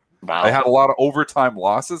 Wow. They had a lot of overtime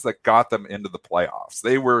losses that got them into the playoffs.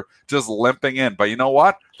 They were just limping in. But you know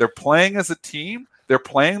what? They're playing as a team. They're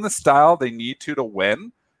playing the style they need to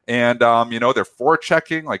win. And, they're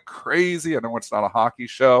forechecking like crazy. I know it's not a hockey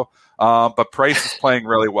show, but Price is playing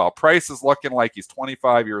really well. Price is looking like he's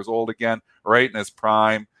 25 years old again, right in his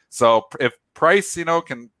prime. So if Price,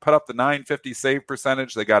 can put up the .950 save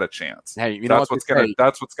percentage, they got a chance. Hey, that's what's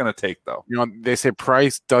gonna take, though. They say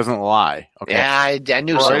Price doesn't lie. Okay. Yeah, I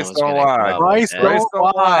knew Price don't lie. Price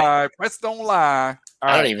don't lie. Price don't lie.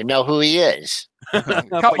 I don't even know who he is.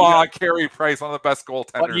 Come on, Carey Price, one of the best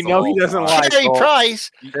goaltenders. But you know he doesn't like Carey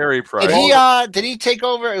Price. Carey Price. Did he take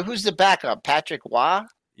over? Who's the backup? Patrick Waugh?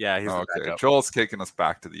 Yeah, he's the okay. backup. Joel's kicking us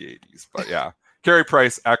back to the 80s, but yeah, Carey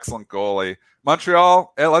Price, excellent goalie.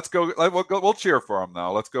 Montreal, let's go. We'll cheer for him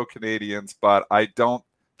though. Let's go Canadians, but I don't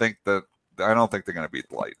think they're going to beat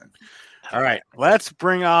the Lightning. All right, let's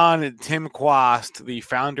bring on Tim Quast, the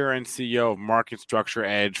founder and CEO of Market Structure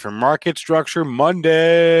Edge for Market Structure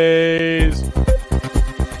Mondays.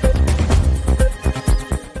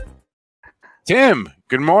 Tim,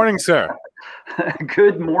 good morning, sir.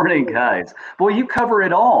 Good morning, guys. Boy, you cover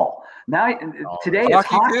it all. Now, today it's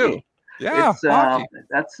hockey. Too. Yeah, it's, hockey.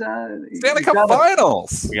 That's Stanley Cup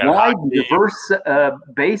Finals. Wide, diverse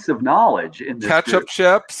base of knowledge in this Ketchup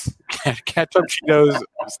chips, ketchup Cheetos,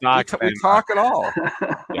 stocks. We talk it all.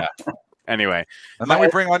 Yeah. Anyway, and then we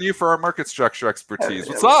bring on you for our market structure expertise.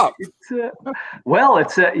 What's up? It's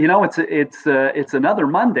another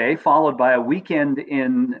Monday followed by a weekend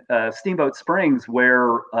in Steamboat Springs,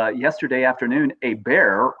 where yesterday afternoon a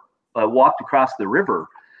bear walked across the river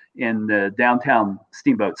in downtown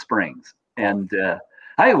Steamboat Springs, and you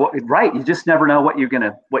just never know what you're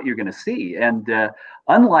gonna see. And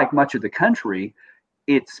unlike much of the country,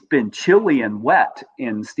 it's been chilly and wet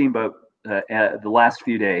in Steamboat the last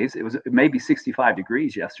few days. It was maybe 65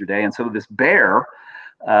 degrees yesterday, and so this bear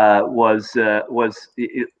was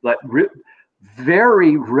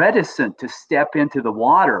very reticent to step into the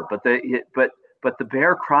water, but the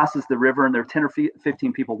bear crosses the river, and there are 10 or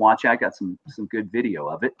 15 people watching. I got some good video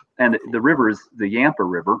of it. And the river is the Yampa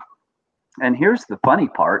River. And here's the funny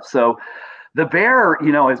part. So the bear,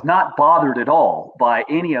 is not bothered at all by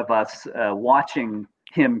any of us watching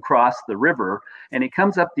him cross the river. And he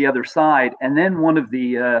comes up the other side. And then one of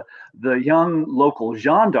the young local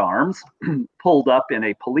gendarmes pulled up in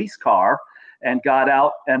a police car and got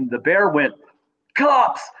out. And the bear went,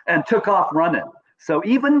 "Cops!" and took off running. So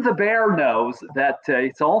even the bear knows that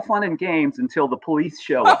it's all fun and games until the police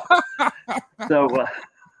show up. So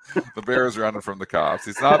the bear is running from the cops.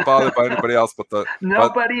 He's not bothered by anybody else, but the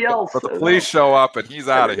police show up and he's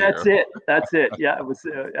out of here. That's it. Yeah, it was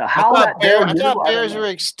I thought bears were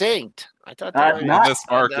extinct. I thought they were in this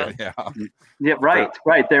market. Yeah, right.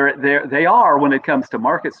 They are when it comes to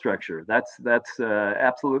market structure. That's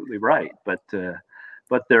absolutely right. But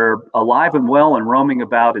they're alive and well and roaming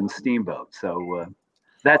about in Steamboat. So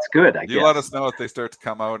that's good, I guess. You let us know if they start to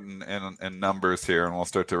come out in numbers here, and we'll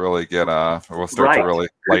start to really to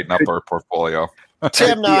lighten up our portfolio.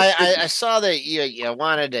 Tim, I saw that you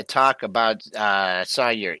wanted to talk about saw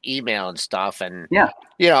your email and stuff, and I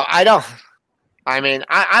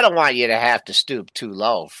don't want you to have to stoop too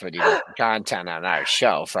low for the content on our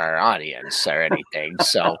show for our audience or anything.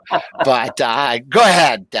 So, but go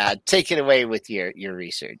ahead, take it away with your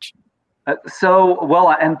research.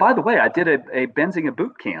 And by the way, I did a Benzinga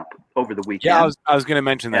boot camp over the weekend. Yeah, I was going to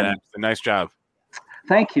mention that. Nice job.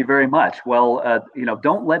 Thank you very much. Well,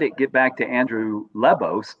 don't let it get back to Andrew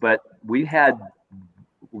Lebos, but we had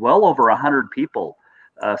well over 100 people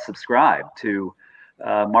subscribe to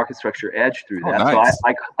Market Structure Edge through that. Nice.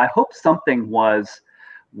 So I hope something was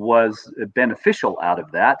beneficial out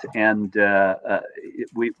of that, and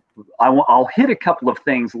I'll hit a couple of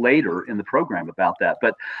things later in the program about that,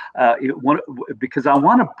 but because I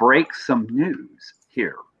want to break some news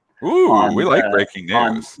here. Ooh, we like breaking news.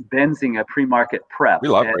 On Benzinga pre-market prep. We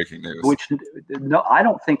love breaking news. Which I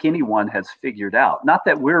don't think anyone has figured out. Not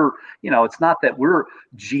that we're, it's not that we're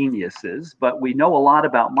geniuses, but we know a lot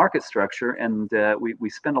about market structure, and we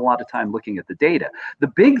spend a lot of time looking at the data.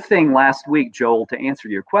 The big thing last week, Joel, to answer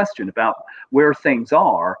your question about where things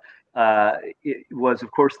are, it was,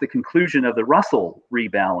 of course, the conclusion of the Russell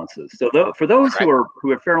rebalances. So for those who are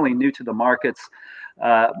fairly new to the markets,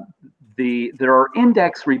 there are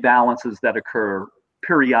index rebalances that occur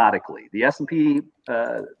periodically. The S&P,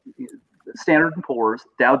 Standard & Poor's,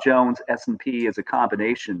 Dow Jones, S&P is a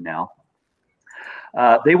combination now.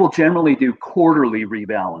 They will generally do quarterly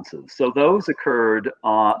rebalances. So those occurred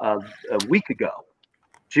a week ago,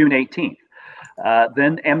 June 18th.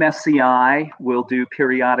 Then MSCI will do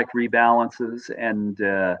periodic rebalances, and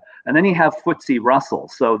then you have FTSE Russell.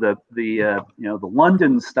 So the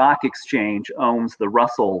London Stock Exchange owns the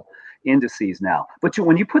Russell indices now. But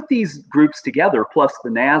when you put these groups together, plus the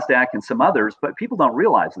NASDAQ and some others, but people don't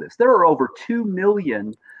realize this, there are over 2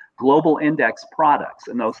 million global index products,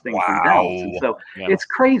 and those things rebalance. And so it's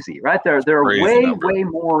crazy, right? There are way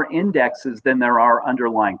more indexes than there are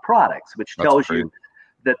underlying products, which tells you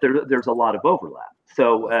that there's a lot of overlap.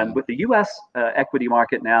 So with the U.S. Equity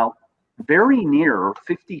market now very near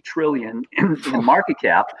 50 trillion in market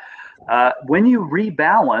cap, When you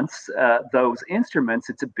rebalance those instruments,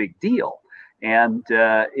 it's a big deal. And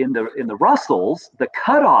in the Russells, the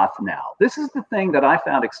cutoff now, this is the thing that I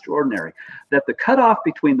found extraordinary, that the cutoff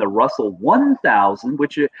between the Russell 1000,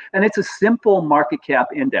 and it's a simple market cap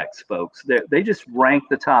index, folks. They just rank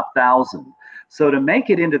the top 1,000. So to make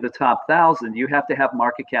it into the top 1,000, you have to have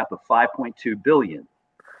market cap of 5.2 billion.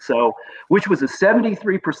 So, which was a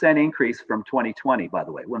 73% increase from 2020, by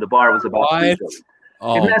the way, when the bar was about 3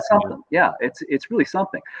 billion. Isn't that something? Yeah, it's really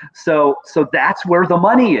something. So that's where the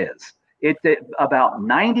money is. About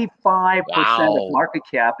 95% of market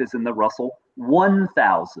cap is in the Russell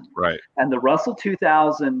 1000. Right. And the Russell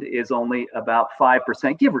 2000 is only about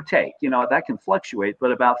 5%, give or take. That can fluctuate,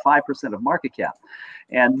 but about 5% of market cap.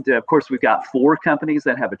 And of course, we've got 4 companies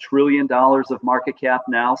that have $1 trillion of market cap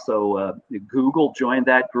now. So Google joined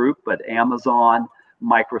that group, but Amazon,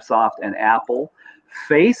 Microsoft, and Apple.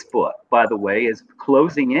 Facebook, by the way, is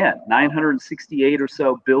closing in $968 or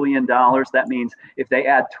so billion. That means if they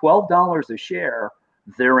add $12 a share,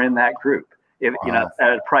 they're in that group. At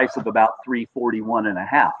a price of about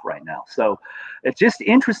 $341.5 right now. So it's just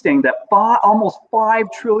interesting that almost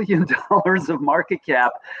 $5 trillion of market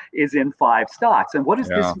cap is in 5 stocks. And what does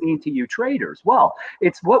this mean to you traders? Well,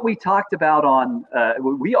 it's what we talked about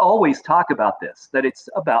we always talk about this, that it's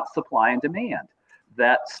about supply and demand.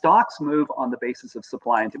 That stocks move on the basis of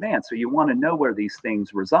supply and demand. So you want to know where these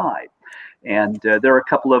things reside. And there are a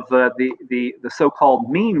couple of the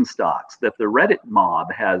so-called meme stocks that the Reddit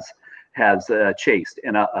mob has chased.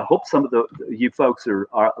 And I hope some of you folks are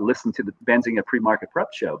listening to the Benzinga Pre-Market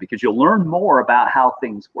Prep show, because you'll learn more about how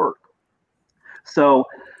things work. So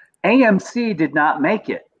AMC did not make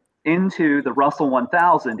it into the Russell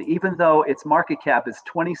 1000, even though its market cap is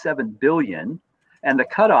 27 billion. And the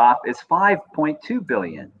cutoff is 5.2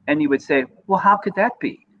 billion. And you would say, well, how could that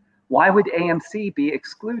be? Why would AMC be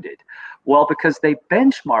excluded? Well, because they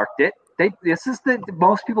benchmarked it.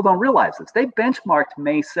 Most people don't realize this. They benchmarked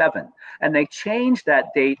May 7, and they change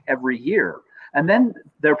that date every year. And then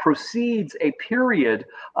there proceeds a period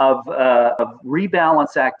of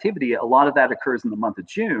rebalance activity. A lot of that occurs in the month of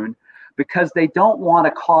June, because they don't want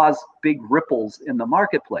to cause big ripples in the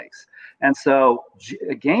marketplace. And so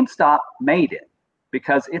GameStop made it,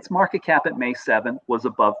 because its market cap at May 7 was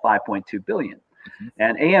above 5.2 billion. Mm-hmm.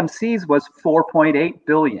 And AMC's was 4.8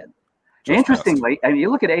 billion. Interestingly, and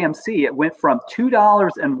you look at AMC, it went from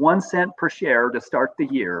 $2.01 per share to start the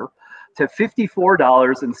year to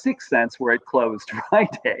 $54.06 where it closed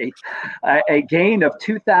Friday, a gain of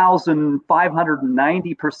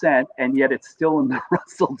 2,590%, and yet it's still in the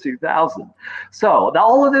Russell 2000. So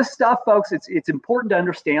all of this stuff, folks, it's important to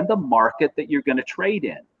understand the market that you're going to trade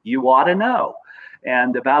in. You ought to know.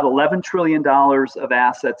 And about $11 trillion of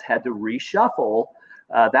assets had to reshuffle.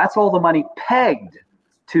 That's all the money pegged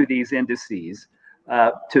to these indices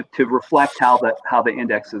to reflect how the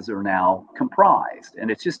indexes are now comprised.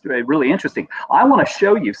 And it's just really interesting. I want to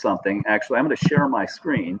show you something, actually. I'm going to share my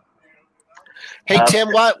screen. Hey, Tim,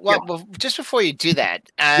 just before you do that.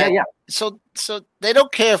 So they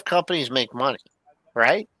don't care if companies make money,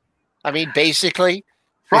 right? I mean, basically.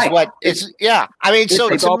 Right. I mean, so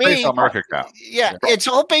it's to all me, based on market cap. Yeah, it's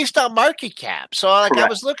all based on market cap. So I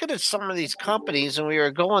was looking at some of these companies, and we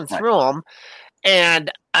were going through them, and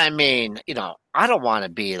I mean, I don't want to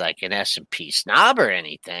be like an S&P snob or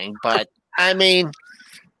anything, but I mean,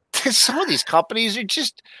 some of these companies are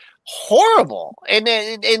just horrible, and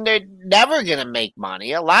they're never going to make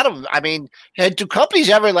money. A lot of, I mean, do companies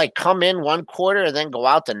ever like come in one quarter and then go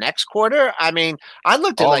out the next quarter? I mean, I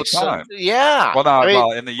looked at all like the time.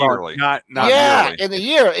 Well, in the yearly, not yearly. In the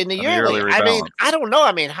yearly. I mean, I don't know.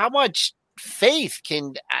 I mean, how much faith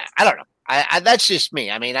can I don't know. I that's just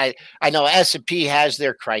me. I mean, I know S&P has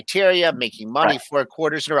their criteria, making money 4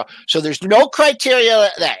 quarters in a row. So there's no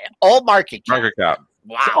criteria that all market cap. Market cap.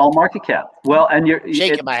 Wow. It's all market cap. Well, and you're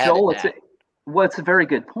shaking my head. Joel, it's a very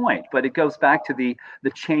good point, but it goes back to the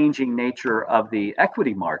changing nature of the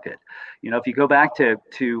equity market. If you go back to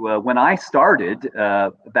when I started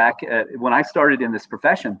when I started in this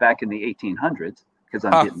profession back in the 1800s, because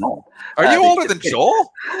I'm getting old. Are you older than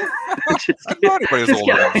Joel? I know anybody's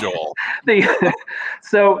older than Joel.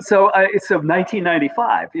 So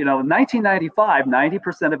 1995, 1995,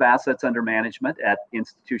 90% of assets under management at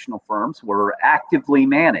institutional firms were actively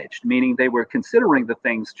managed, meaning they were considering the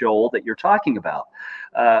things, Joel, that you're talking about.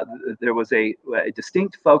 There was a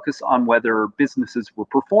distinct focus on whether businesses were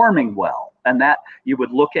performing well, and that you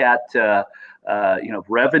would look at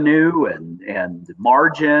revenue and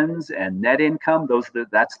margins and net income.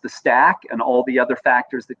 That's the stack, and all the other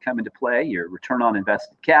factors that come into play, your return on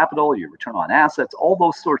invested capital, your return on assets, all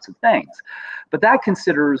those sorts of things. But that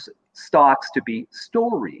considers stocks to be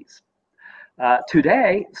stories.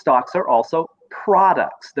 Today, stocks are also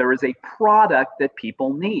products. There is a product that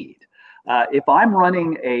people need. If I'm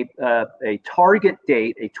running a target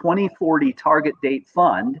date, a 2040 target date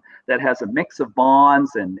fund that has a mix of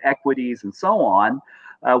bonds and equities and so on,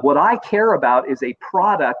 what I care about is a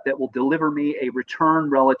product that will deliver me a return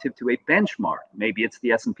relative to a benchmark. Maybe it's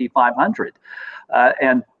the S&P 500.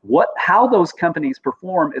 And how those companies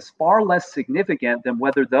perform is far less significant than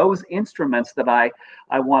whether those instruments that I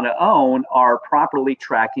want to own are properly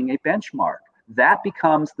tracking a benchmark. That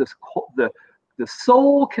becomes the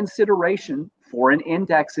sole consideration for an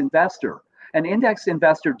index investor. An index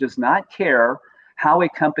investor does not care how a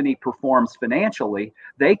company performs financially.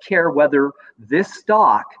 They care whether this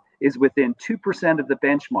stock is within 2% of the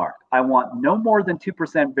benchmark. I want no more than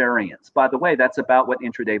 2% variance. By the way, that's about what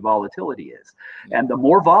intraday volatility is. And the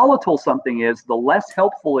more volatile something is, the less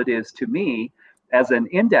helpful it is to me as an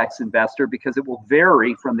index investor, because it will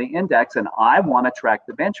vary from the index, and I want to track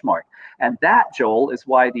the benchmark. And that, Joel, is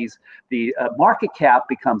why the market cap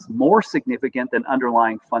becomes more significant than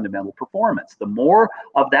underlying fundamental performance. The more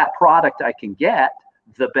of that product I can get,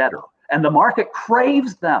 the better. And the market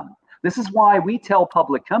craves them. This is why we tell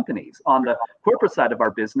public companies on the corporate side of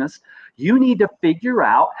our business, you need to figure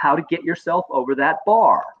out how to get yourself over that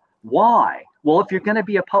bar. Why? Well, if you're going to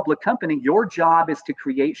be a public company, your job is to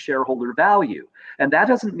create shareholder value. And that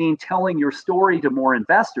doesn't mean telling your story to more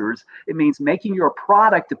investors. It means making your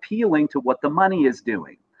product appealing to what the money is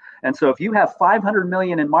doing. And so if you have 500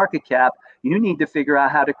 million in market cap, you need to figure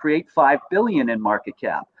out how to create 5 billion in market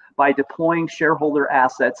cap by deploying shareholder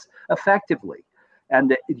assets effectively.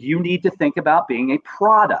 And you need to think about being a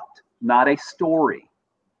product, not a story.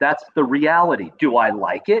 That's the reality. Do I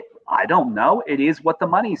like it? I don't know. It is what the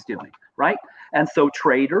money's doing, right? And so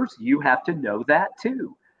traders, you have to know that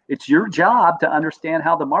too. It's your job to understand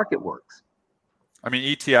how the market works. I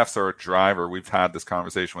mean, ETFs are a driver. We've had this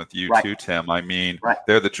conversation with you too, Tim. I mean,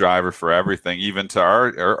 they're the driver for everything, even to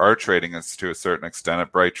our trading is to a certain extent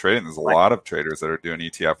at Bright Trading. There's a lot of traders that are doing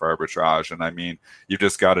ETF arbitrage. And I mean, you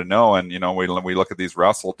just got to know. And, you know, we look at these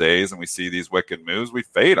Russell days and we see these wicked moves, we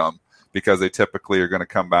fade them because they typically are going to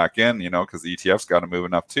come back in, you know, because the ETF's got to move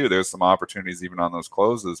enough too. There's some opportunities even on those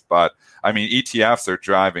closes. But I mean, ETFs are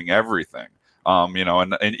driving everything. You know,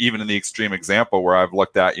 and even in the extreme example where I've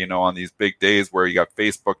looked at, you know, on these big days where you got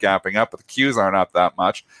Facebook gapping up, but the Qs aren't up that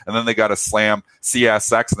much. And then they got to slam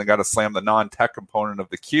CSX and they got to slam the non-tech component of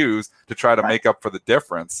the Qs to try to make up for the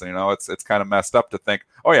difference. You know, it's kind of messed up to think,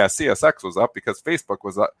 oh yeah, CSX was up because Facebook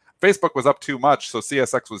was up. Facebook was up too much, so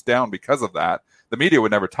CSX was down because of that. The media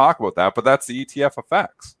would never talk about that, but that's the ETF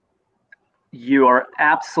effects. You are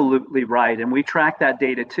absolutely right. And we track that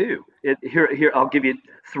data too. Here, I'll give you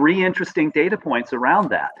 3 interesting data points around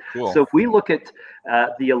that. Cool. So if we look at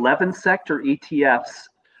the 11 sector ETFs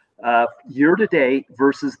year to date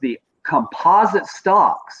versus the composite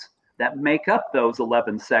stocks that make up those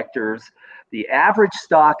 11 sectors, the average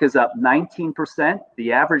stock is up 19%.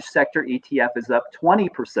 The average sector ETF is up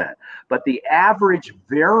 20%. But the average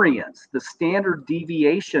variance, the standard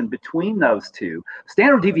deviation between those two,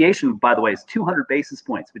 standard deviation, by the way, is 200 basis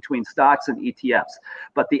points between stocks and ETFs.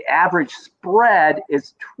 But the average spread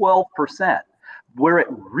is 12%. Where it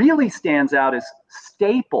really stands out is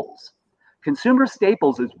staples. Consumer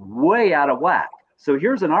staples is way out of whack. So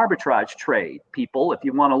here's an arbitrage trade, people, if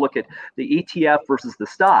you want to look at the ETF versus the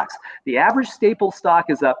stocks. The average Staples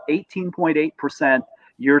stock is up 18.8%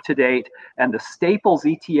 year to date, and the Staples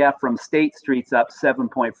ETF from State Street's up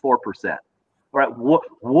 7.4%. All right,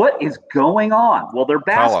 what is going on? Well, their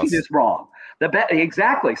basket is wrong.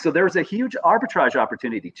 Exactly. So there's a huge arbitrage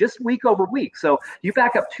opportunity just week over week. So you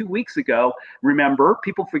back up 2 weeks ago, remember,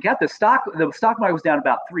 people forget the stock market was down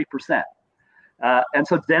about 3%. And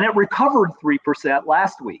so then it recovered 3%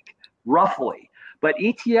 last week, roughly. But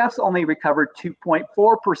ETFs only recovered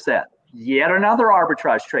 2.4%. Yet another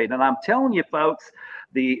arbitrage trade. And I'm telling you, folks,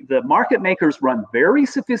 the market makers run very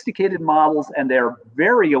sophisticated models, and they're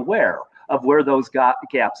very aware of where those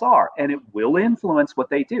gaps are, and it will influence what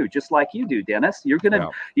they do, just like you do, Dennis. You're gonna,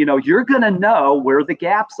 you're gonna know where the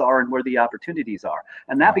gaps are and where the opportunities are,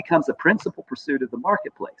 and that becomes a principal pursuit of the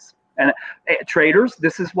marketplace. And traders,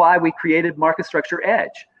 this is why we created Market Structure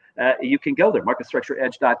Edge. You can go there,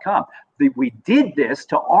 marketstructureedge.com. We did this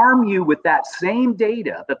to arm you with that same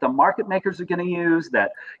data that the market makers are going to use,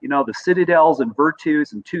 that, the Citadels and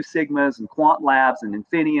Virtus and Two Sigmas and Quant Labs and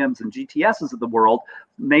Infiniums and GTSs of the world,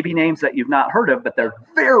 maybe names that you've not heard of, but they're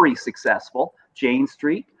very successful. Jane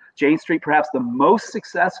Street, perhaps the most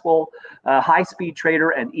successful high-speed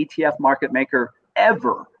trader and ETF market maker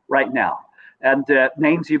ever right now. and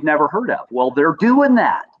names you've never heard of. Well, they're doing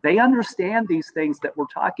that. They understand these things that we're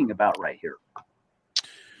talking about right here.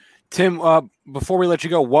 Tim, before we let you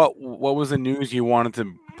go, what was the news you wanted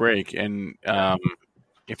to break? And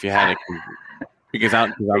if you had it, because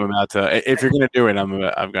I'm about to. If you're going to do it,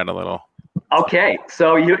 I've got a little. Okay,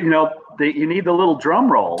 so you need the little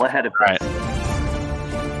drum roll ahead of this. Right.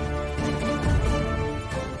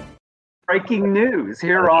 Breaking news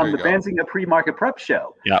here on the Benzinga Pre-Market Prep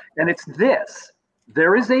Show. Yeah. And it's this.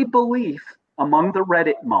 There is a belief among the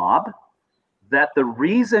Reddit mob that the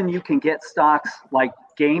reason you can get stocks like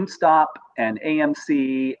GameStop and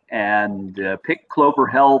AMC and pick Clover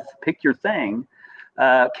Health, pick your thing,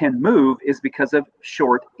 can move is because of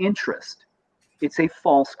short interest. It's a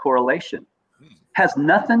false correlation. Has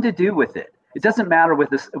nothing to do with it. It doesn't matter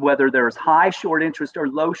whether there's high short interest or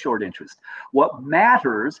low short interest. What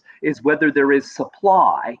matters is whether there is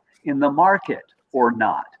supply in the market or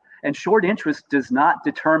not. And short interest does not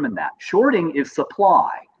determine that. Shorting is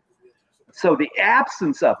supply. So the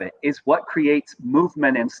absence of it is what creates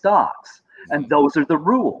movement in stocks. And those are the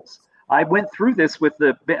rules. I went through this with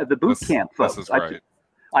the boot camp folks. This is right.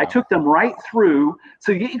 I took them right through.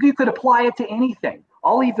 So you could apply it to anything.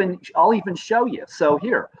 I'll even show you. So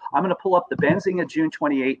here, I'm going to pull up the Benzinga June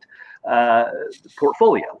 28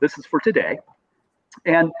 portfolio. This is for today,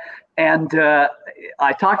 and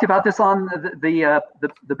I talked about this on the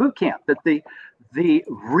boot camp, that the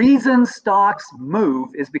reason stocks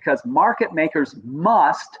move is because market makers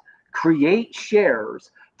must create shares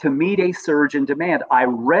to meet a surge in demand. I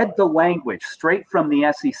read the language straight from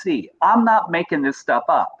the SEC. I'm not making this stuff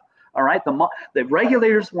up. All right, the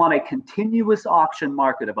regulators want a continuous auction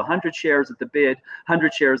market of 100 shares at the bid,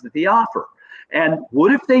 100 shares at the offer. And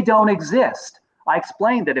what if they don't exist? I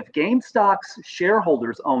explained that if GameStop's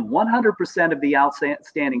shareholders own 100% of the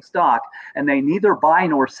outstanding stock and they neither buy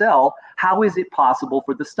nor sell, how is it possible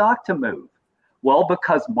for the stock to move? Well,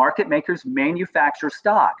 because market makers manufacture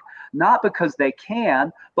stock, not because they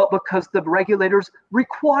can, but because the regulators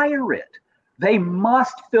require it. They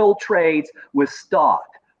must fill trades with stock.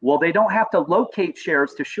 Well, they don't have to locate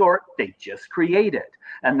shares to short, they just create it.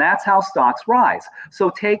 And that's how stocks rise.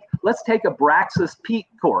 So let's take Abraxas Peak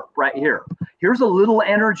Corp right here. Here's a little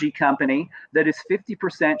energy company that is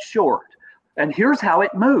 50% short. And here's how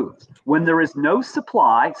it moves. When there is no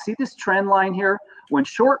supply, see this trend line here? When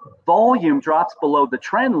short volume drops below the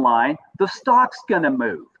trend line, the stock's gonna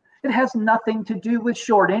move. It has nothing to do with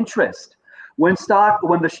short interest. When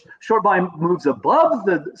the short volume moves above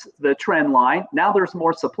the trend line, now there's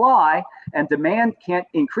more supply and demand can't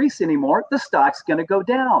increase anymore, the stock's going to go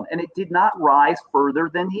down. And it did not rise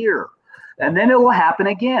further than here. And then it will happen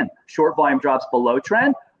again. Short volume drops below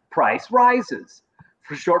trend, price rises.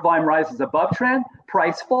 For short volume rises above trend,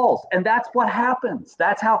 price falls. And that's what happens.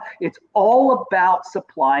 That's how it's all about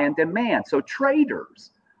supply and demand. So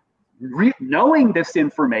traders, knowing this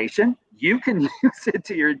information, you can use it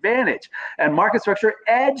to your advantage. And market structure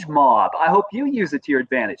edge mob, I hope you use it to your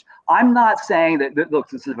advantage. I'm not saying that, look,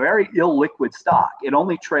 this is a very illiquid stock. It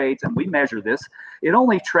only trades, and we measure this, it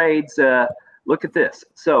only trades, look at this.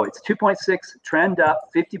 So it's 2.6, trend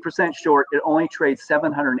up, 50% short. It only trades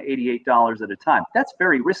 $788 at a time. That's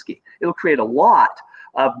very risky. It'll create a lot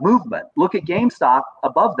of movement. Look at GameStop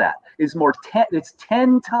above that. It's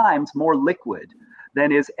 10 times more liquid than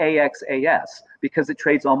is AXAS, because it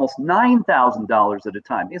trades almost $9,000 at a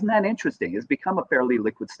time. Isn't that interesting? It's become a fairly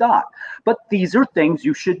liquid stock. But these are things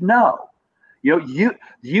you should know.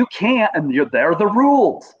 You can't, and there are the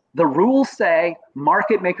rules. The rules say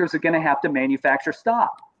market makers are going to have to manufacture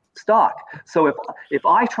stock. So if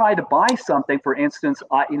I try to buy something, for instance,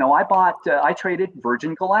 I traded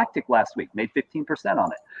Virgin Galactic last week, made 15% on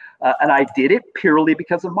it, and I did it purely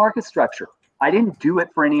because of market structure. I didn't do it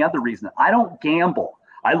for any other reason. I don't gamble.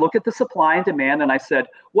 I look at the supply and demand and I said,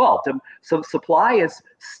 well, so supply is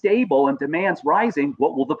stable and demand's rising.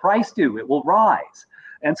 What will the price do? It will rise.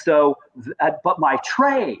 And so, but my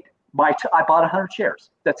trade, I bought 100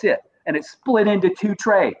 shares. That's it. And it split into two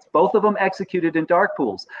trades, both of them executed in dark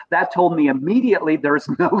pools. That told me immediately there's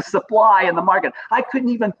no supply in the market. I couldn't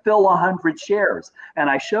even fill 100 shares. And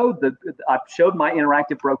I showed my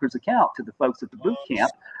Interactive Brokers account to the folks at the boot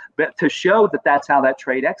camp, but to show that that's how that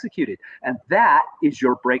trade executed. And that is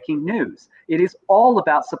your breaking news. It is all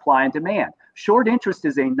about supply and demand. Short interest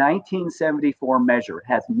is a 1974 measure. It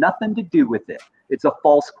has nothing to do with it. It's a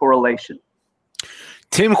false correlation.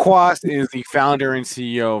 Tim Quast is the founder and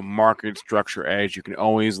CEO of Market Structure Edge. You can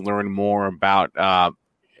always learn more about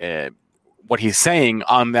what he's saying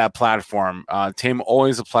on that platform. Tim,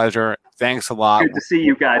 always a pleasure. Thanks a lot. Good to see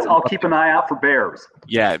you guys. I'll keep an eye out for bears.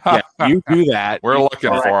 Yeah, you do that. We're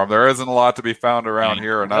looking All for right. them. There isn't a lot to be found around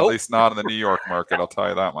here, and at least not in the New York market. I'll tell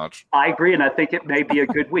you that much. I agree, and I think it may be a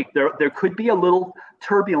good week. There could be a little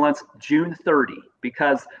turbulence June 30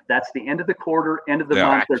 because that's the end of the quarter, end of the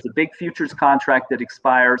month. There's a big futures contract that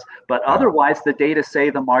expires, but otherwise the data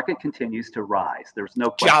say the market continues to rise. There's no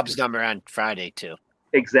question. Jobs number on Friday too.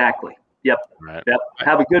 Exactly. Yep. Right. Yep.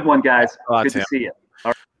 Have a good one, guys. Good to see you.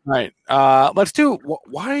 All right. Let's do.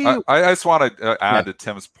 Why are you? I just want to add to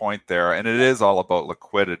Tim's point there, and it is all about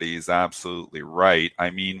liquidity. He's absolutely right.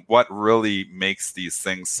 I mean, what really makes these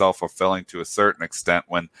things self-fulfilling to a certain extent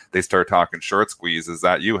when they start talking short squeeze is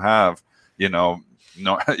that you have, you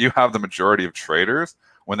have the majority of traders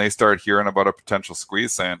when they start hearing about a potential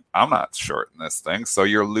squeeze saying, I'm not shorting this thing. So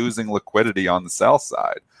you're losing liquidity on the sell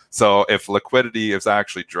side. So if liquidity is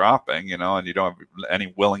actually dropping, and you don't have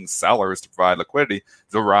any willing sellers to provide liquidity,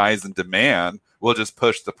 the rise in demand will just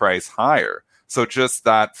push the price higher. So just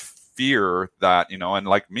that fear that, and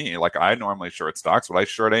like me, like I normally short stocks. Would I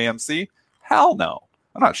short AMC? Hell no.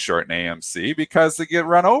 I'm not shorting AMC because they get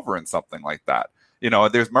run over in something like that.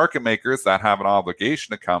 There's market makers that have an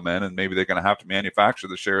obligation to come in, and maybe they're going to have to manufacture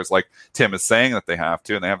the shares like Tim is saying that they have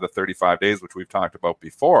to, and they have the 35 days, which we've talked about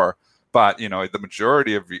before. But, the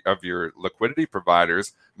majority of your liquidity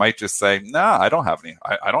providers might just say, nah, I don't have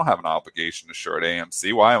an obligation to short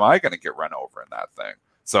AMC. Why am I going to get run over in that thing?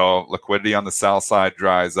 So liquidity on the sell side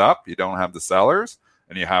dries up. You don't have the sellers,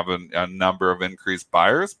 and you have a number of increased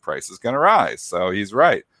buyers. Price is going to rise. So he's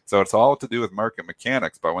right. So it's all to do with market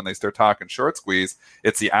mechanics. But when they start talking short squeeze,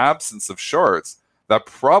 it's the absence of shorts that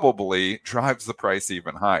probably drives the price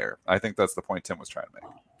even higher. I think that's the point Tim was trying to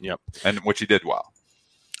make. Yep. And which he did well.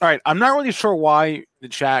 All right, I'm not really sure why the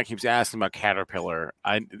chat keeps asking about Caterpillar.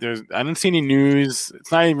 I didn't see any news.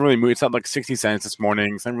 It's not even really moving. It's up like 60 cents this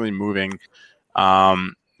morning. It's not really moving.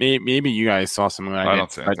 Maybe you guys saw something. I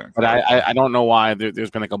don't see anything. But I don't know why. There's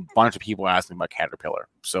been like a bunch of people asking about Caterpillar.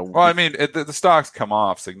 So well, I mean, the stocks come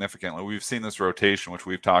off significantly. We've seen this rotation, which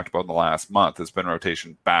we've talked about in the last month. It's been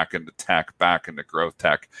rotation back into tech, back into growth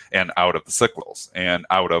tech, and out of the cyclicals, and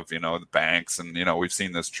out of the banks, and we've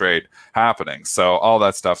seen this trade happening. So all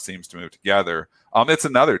that stuff seems to move together. It's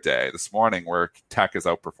another day this morning where tech is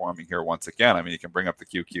outperforming here once again. I mean, you can bring up the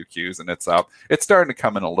QQQs and it's up. It's starting to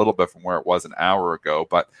come in a little bit from where it was an hour ago,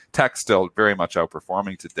 but tech's still very much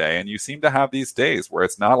outperforming today. And you seem to have these days where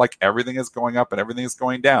it's not like everything is going up and everything is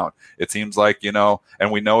going down. It seems like,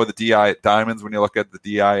 and we know the DI diamonds, when you look at the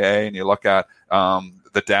DIA and you look at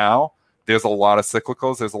the Dow, there's a lot of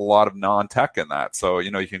cyclicals. There's a lot of non-tech in that. So,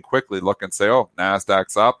 you can quickly look and say, oh,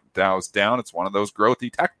 NASDAQ's up, Dow's down. It's one of those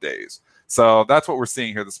growthy tech days. So that's what we're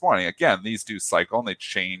seeing here this morning. Again, these do cycle and they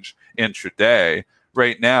change intraday.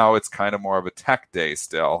 Right now, it's kind of more of a tech day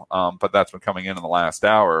still, but that's been coming in the last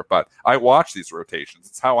hour. But I watch these rotations.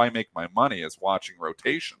 It's how I make my money, is watching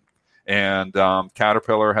rotation. And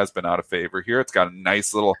Caterpillar has been out of favor here. It's got a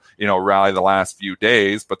nice little, rally the last few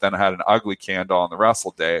days, but then it had an ugly candle on the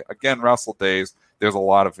Russell day. Again, Russell days, there's a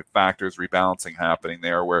lot of factors rebalancing happening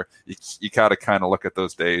there where you got to kind of look at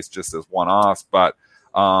those days just as one-offs. But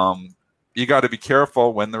you got to be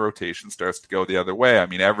careful when the rotation starts to go the other way. I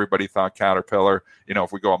mean, everybody thought Caterpillar,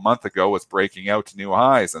 if we go a month ago, was breaking out to new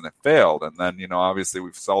highs, and it failed. And then, obviously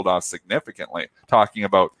we've sold off significantly, talking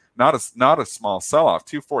about not a small sell-off,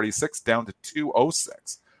 246 down to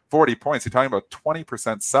 206, 40 points. You're talking about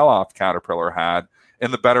 20% sell-off Caterpillar had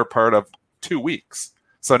in the better part of 2 weeks.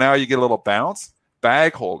 So now you get a little bounce.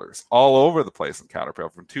 Bag holders all over the place in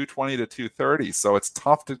Caterpillar from 220 to 230. So it's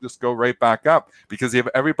tough to just go right back up because you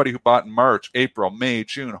have everybody who bought in March, April, May,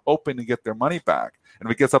 June, hoping to get their money back. And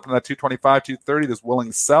if it gets up in that 225, 230, there's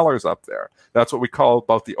willing sellers up there. That's what we call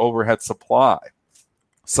about the overhead supply.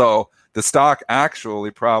 So the stock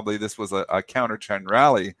actually probably, this was a counter trend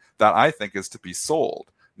rally that I think is to be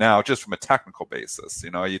sold. Now, just from a technical basis,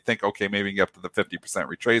 you think, okay, maybe you can get up to the 50%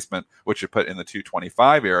 retracement, which you put in the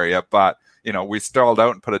 225 area, but we stalled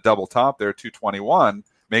out and put a double top there, 221,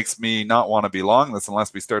 makes me not want to be long this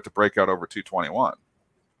unless we start to break out over 221.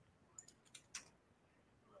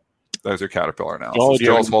 There's your Caterpillar analysis.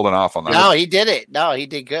 Joel's holding off on that. No, he did it. No, he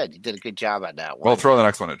did good. He did a good job on that one. Well, throw the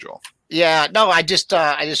next one at Joel. Yeah, no, I just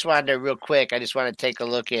wanted to real quick. I just want to take a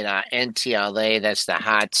look at NTLA. That's the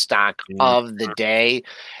hot stock of the day,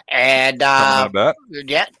 and not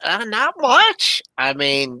much. I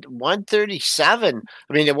mean, 137.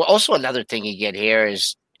 I mean, also another thing you get here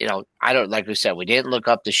is, I don't, like we said, we didn't look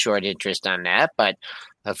up the short interest on that, but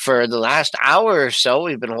for the last hour or so,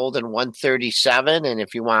 we've been holding 137, and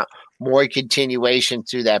if you want more continuation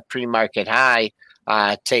through that pre-market high.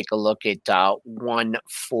 Take a look at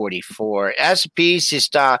 144. S&P's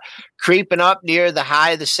just creeping up near the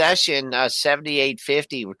high of the session,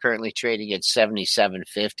 78.50. We're currently trading at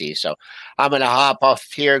 77.50. So I'm going to hop off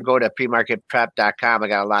here, go to premarketprep.com. I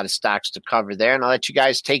got a lot of stocks to cover there, and I'll let you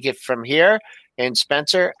guys take it from here. And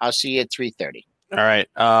Spencer, I'll see you at 3:30. All right.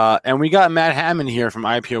 And we got Matt Hammond here from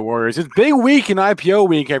IPO Warriors. It's big week in IPO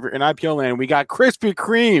week in IPO land. We got Krispy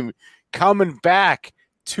Kreme coming back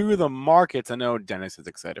to the markets. I know Dennis is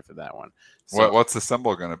excited for that one. So, What's the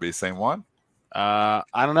symbol going to be? Same one? I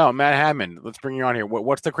don't know. Matt Hammond, let's bring you on here.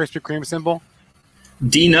 What's the Krispy Kreme symbol?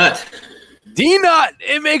 D-nut. D-nut.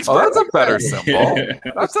 It makes that's a better symbol.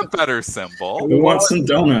 That's a better symbol. We want some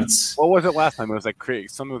donuts. What was it last time? It was like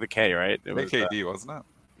something with a K, right? It was KD, wasn't it?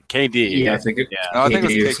 KD. Yeah, I think it, No, I think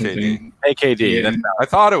it was KKD. KKD. Yeah. I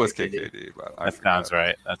thought it was KKD, but That sounds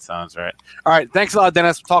right. That sounds right. All right. Thanks a lot,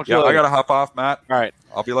 Dennis. Talk to you Yeah, later. I got to hop off, Matt. All right.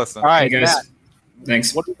 I'll be listening. All right, Hey, guys. Matt,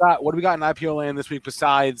 Thanks. what do we got in IPO land this week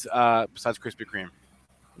besides Krispy Kreme?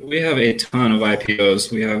 We have a ton of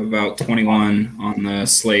IPOs. We have about 21 on the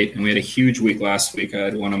slate, and we had a huge week last week. I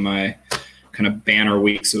had one of my kind of banner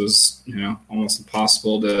weeks. It was almost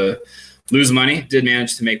impossible to lose money. Did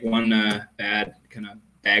manage to make one bad kind of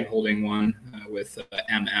bag holding one with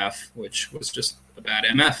MF, which was just a bad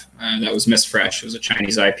MF. That was Miss Fresh. It was a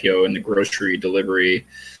Chinese IPO in the grocery delivery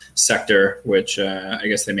sector, which I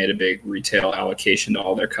guess they made a big retail allocation to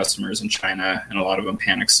all their customers in China, and a lot of them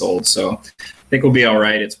panic sold. So I think we'll be all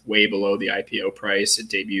right. It's way below the IPO price. It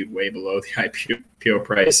debuted way below the IPO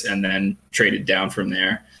price and then traded down from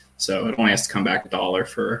there. So it only has to come back $1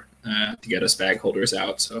 for to get us bag holders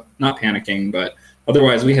out. So not panicking, but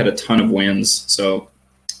otherwise we had a ton of wins. So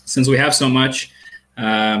since we have so much,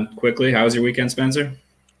 quickly, how was your weekend, Spencer?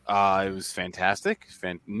 It was fantastic.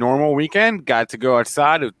 Normal weekend. Got to go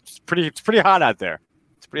outside. It's pretty hot out there.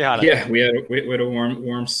 It's pretty hot. Yeah, we had a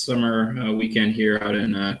warm summer weekend here out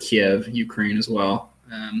in Kiev, Ukraine as well.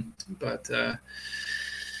 But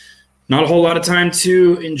not a whole lot of time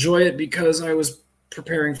to enjoy it because I was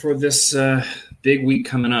preparing for this big week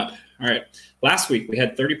coming up. All right. Last week, we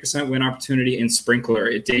had 30% win opportunity in Sprinkler.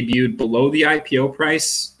 It debuted below the IPO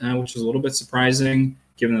price, which was a little bit surprising,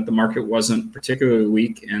 given that the market wasn't particularly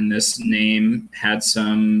weak and this name had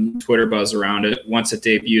some Twitter buzz around it. Once it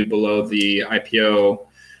debuted below the IPO,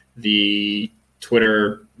 the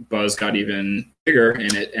Twitter buzz got even bigger,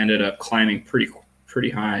 and it ended up climbing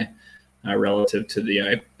pretty high relative to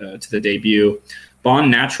the debut.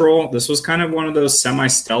 Bond Natural, this was kind of one of those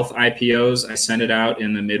semi-stealth IPOs. I sent it out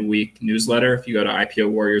in the midweek newsletter. If you go to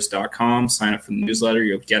IPOwarriors.com, sign up for the newsletter,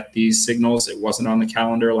 you'll get these signals. It wasn't on the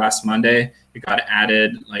calendar last Monday. It got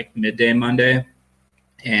added like midday Monday,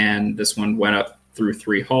 and this one went up through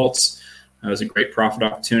 3 halts. It was a great profit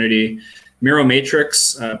opportunity. Miro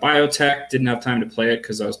Matrix, biotech, didn't have time to play it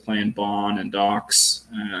because I was playing Bond and Docs,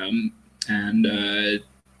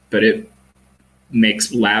 but it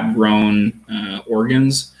makes lab-grown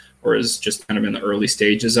organs, or is just kind of in the early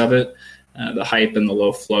stages of it. The hype and the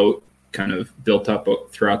low float kind of built up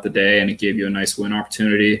throughout the day, and it gave you a nice win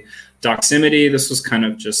opportunity. Doximity, this was kind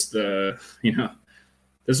of just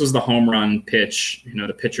this was the home run pitch.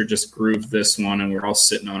 The pitcher just grooved this one, and we're all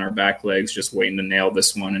sitting on our back legs just waiting to nail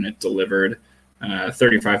this one, and it delivered.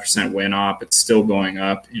 35% win op. It's still going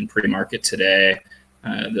up in pre-market today.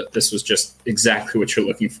 This was just exactly what you're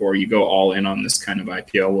looking for. You go all in on this kind of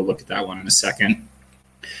IPO. We'll look at that one in a second.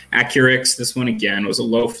 Accurix, this one again was a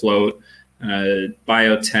low float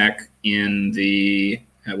biotech in the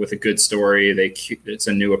with a good story. It's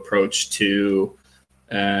a new approach to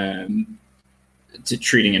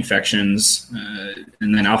treating infections.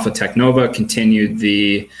 And then Alpha Technova continued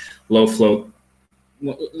the low float.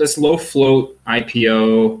 This low float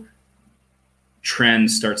IPO trend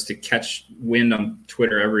starts to catch wind on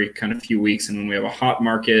Twitter every kind of few weeks. And when we have a hot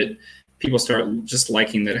market, people start just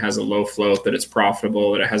liking that it has a low float, that it's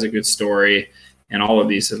profitable, that it has a good story. And all of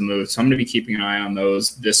these have moved. So I'm going to be keeping an eye on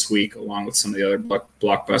those this week, along with some of the other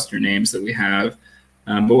blockbuster names that we have.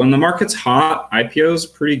 But when the market's hot, IPOs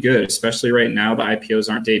are pretty good, especially right now. The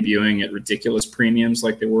IPOs aren't debuting at ridiculous premiums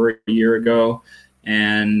like they were a year ago.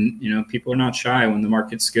 And, people are not shy when the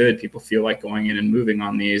market's good. People feel like going in and moving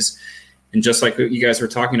on these. And just like you guys were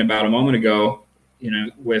talking about a moment ago,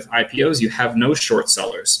 with IPOs, you have no short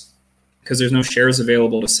sellers because there's no shares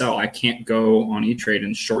available to sell. I can't go on E-Trade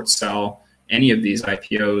and short sell any of these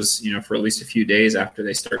IPOs, for at least a few days after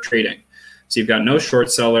they start trading. So you've got no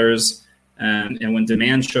short sellers. And when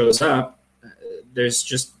demand shows up,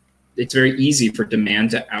 it's very easy for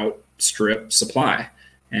demand to outstrip supply.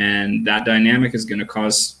 And that dynamic is going to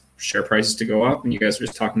cause share prices to go up. And you guys were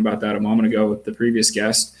just talking about that a moment ago with the previous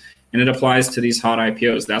guest. And it applies to these hot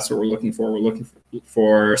IPOs. That's what we're looking for. We're looking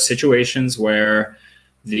for situations where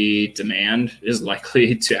the demand is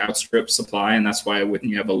likely to outstrip supply. And that's why when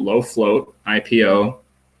you have a low float IPO,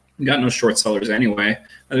 you got no short sellers anyway,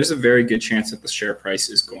 there's a very good chance that the share price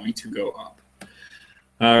is going to go up.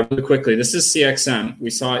 Really quickly, this is CXM.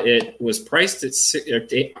 We saw it was priced at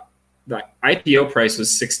the IPO price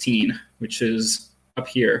was 16, which is up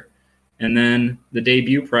here. And then the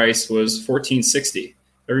debut price was 1460.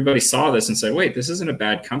 Everybody saw this and said, wait, this isn't a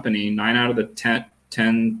bad company. 9 out of the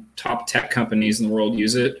 10 top tech companies in the world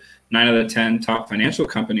use it. 9 out of the 10 top financial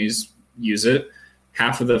companies use it.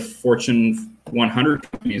 Half of the Fortune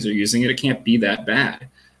 100 companies are using it. It can't be that bad.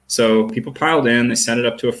 So people piled in. They sent it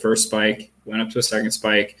up to a first spike, went up to a second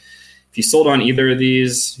spike. If you sold on either of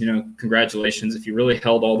these, congratulations. If you really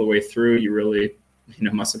held all the way through, you really,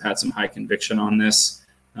 must have had some high conviction on this.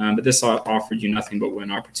 But this offered you nothing but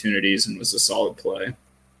win opportunities and was a solid play.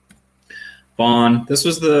 Bond, this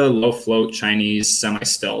was the low float Chinese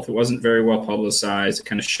semi-stealth. It wasn't very well publicized. It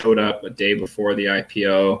kind of showed up a day before the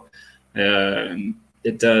IPO.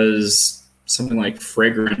 It does something like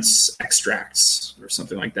fragrance extracts or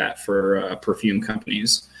something like that for perfume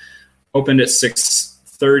companies. Opened at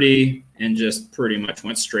 630 and just pretty much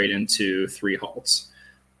went straight into 3 halts.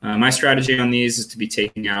 My strategy on these is to be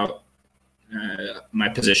taking out my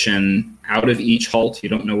position out of each halt. You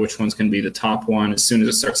don't know which one's going to be the top one. As soon as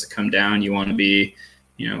it starts to come down, you want to be,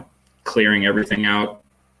 clearing everything out.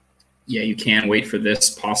 Yeah, you can wait for this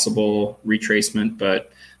possible retracement,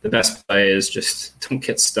 but the best play is just don't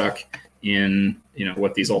get stuck in,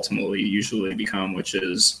 what these ultimately usually become, which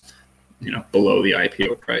is, below the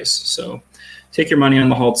IPO price. So take your money on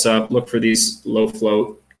the halts up, look for these low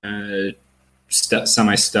float,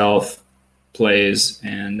 semi-stealth plays,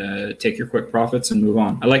 and take your quick profits and move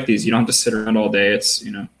on. I like these. You don't have to sit around all day. It's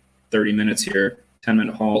 30 minutes here,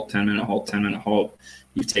 10-minute halt, 10-minute halt, 10-minute halt.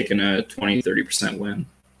 You've taken a 20-30% win.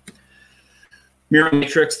 Mirror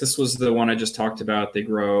Matrix, this was the one I just talked about. They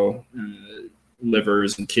grow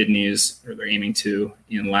livers and kidneys, or they're aiming to,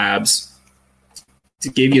 in labs.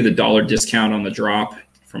 It gave you the dollar discount on the drop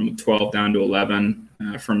from 12 down to 11.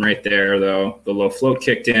 From right there, though, the low float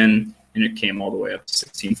kicked in and it came all the way up to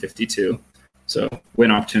 1652. So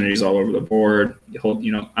win opportunities all over the board. I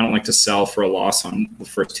don't like to sell for a loss on the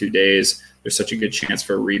first 2 days. There's such a good chance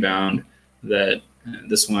for a rebound that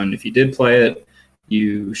this one, if you did play it,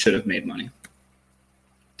 you should have made money.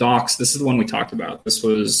 Docs, this is the one we talked about. This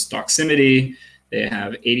was Doximity. They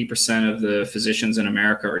have 80% of the physicians in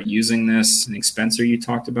America are using this. I think, Spencer, you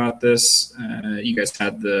talked about this. You guys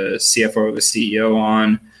had the CFO or the CEO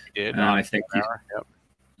on. I think.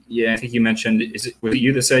 Yeah, I think you mentioned. Was it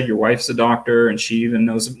you that said your wife's a doctor and she even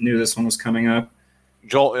knew this one was coming up?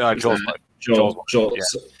 Joel. Yeah.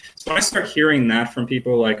 So I start hearing that from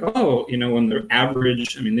people like, when they're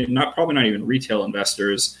average. I mean, they're probably not even retail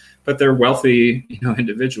investors, but they're wealthy,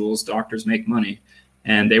 individuals. Doctors make money.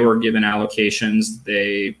 And they were given allocations.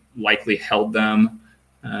 They likely held them.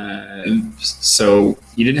 So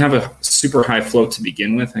you didn't have a super high float to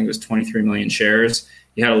begin with. I think it was 23 million shares.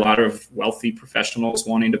 You had a lot of wealthy professionals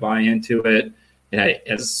wanting to buy into it. It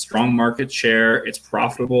has a strong market share. It's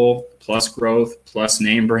profitable, plus growth, plus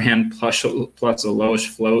name brand, plus a lowish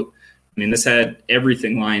float. I mean, this had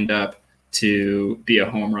everything lined up to be a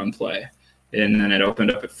home run play. And then it opened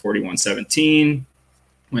up at 41.17.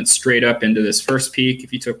 Went straight up into this first peak.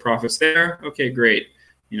 If you took profits there, okay, great.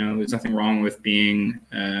 There's nothing wrong with being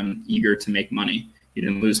eager to make money. You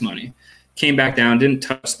didn't lose money. Came back down, didn't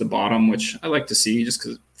touch the bottom, which I like to see just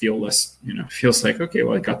because it feels like, okay,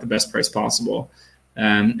 well, I got the best price possible.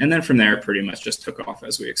 And then from there, it pretty much just took off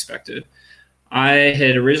as we expected. I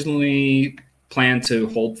had originally planned to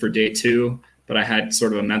hold for day 2, but I had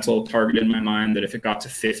sort of a mental target in my mind that if it got to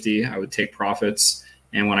 50, I would take profits.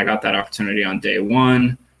 And when I got that opportunity on day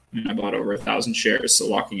 1, I bought over 1,000 shares. So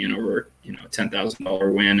locking in over, a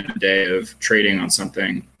 $10,000 win in a day of trading on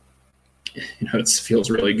something, it feels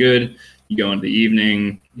really good. You go into the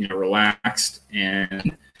evening, relaxed,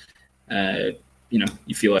 and,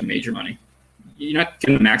 you feel like major money. You're not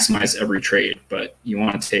going to maximize every trade, but you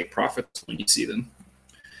want to take profits when you see them.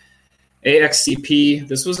 AXCP,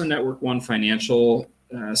 this was a Network One financial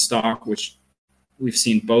stock, which we've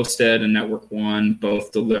seen Bosted and Network One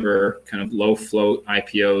both deliver kind of low float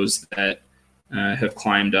IPOs that have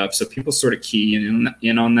climbed up. So people sort of key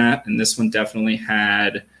in on that. And this one definitely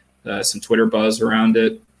had some Twitter buzz around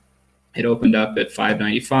it. It opened up at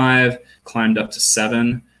 595, climbed up to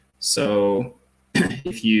 7. So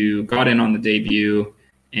if you got in on the debut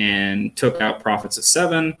and took out profits at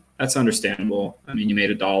 7, that's understandable. I mean, you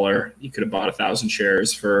made $1. You could have bought 1,000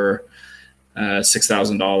 shares for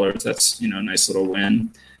 $6,000. That's, a nice little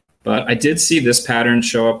win. But I did see this pattern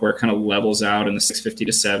show up where it kind of levels out in the 650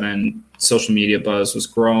 to 7. Social media buzz was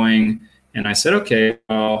growing. And I said, okay,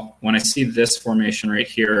 well, when I see this formation right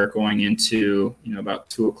here going into,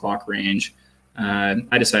 about 2 o'clock range,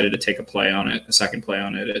 I decided to take a second play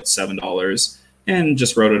on it at $7 and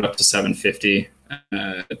just wrote it up to 750.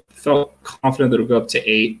 Felt confident that it would go up to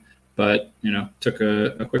 8, but, took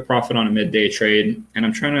a quick profit on a midday trade. And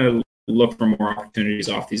I'm trying to look for more opportunities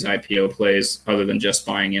off these IPO plays other than just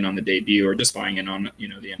buying in on the debut or just buying in on,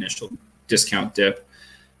 the initial discount dip.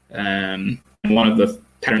 And one of the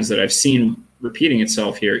patterns that I've seen repeating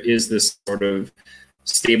itself here is this sort of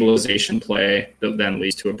stabilization play that then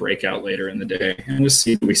leads to a breakout later in the day. And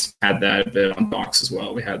we had that a bit on Docs as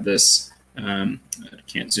well. We had this, I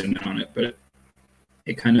can't zoom in on it, but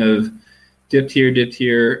it kind of dipped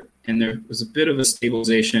here, and there was a bit of a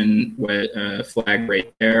stabilization flag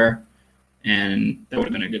right there. And that would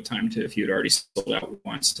have been a good time to, if you'd already sold out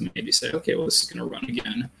once, to maybe say, okay, well, this is going to run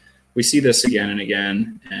again. We see this again and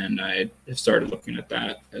again, and I have started looking at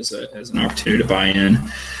that as an opportunity to buy in.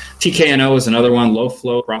 TKNO is another one, low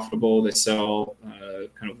flow, profitable. They sell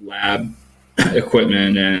kind of lab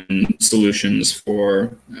equipment and solutions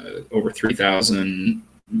for over 3,000,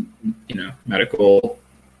 medical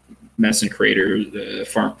medicine creators,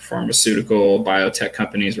 pharmaceutical, biotech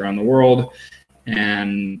companies around the world.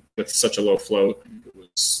 And with such a low float, it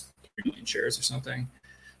was 3 million shares or something,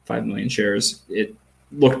 5 million shares. It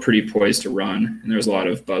looked pretty poised to run. And there was a lot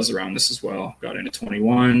of buzz around this as well. Got into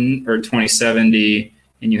 21 or 2070,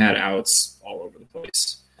 and you had outs all over the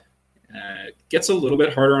place. It gets a little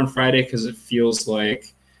bit harder on Friday because it feels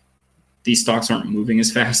like these stocks aren't moving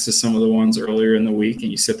as fast as some of the ones earlier in the week. And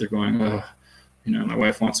you sit there going, oh, my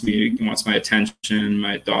wife wants my attention.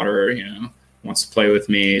 My daughter, wants to play with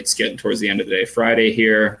me. It's getting towards the end of the day Friday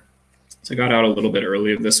here. So I got out a little bit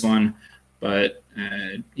early of this one, but,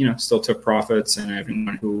 still took profits, and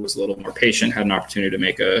everyone who was a little more patient had an opportunity to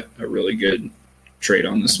make a really good trade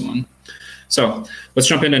on this one. So let's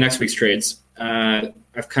jump into next week's trades.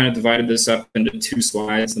 I've kind of divided this up into 2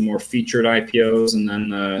 slides, the more featured IPOs and then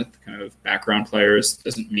the kind of background players.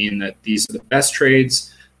 Doesn't mean that these are the best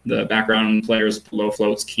trades. The background players below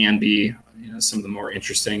floats can be some of the more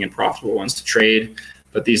interesting and profitable ones to trade,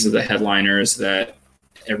 but these are the headliners that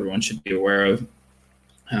everyone should be aware of.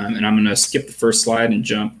 And I'm going to skip the first slide and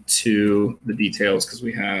jump to the details because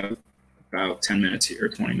we have about 10 minutes here,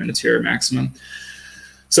 20 minutes here maximum.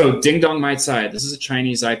 So Ding Dong Maicai, this is a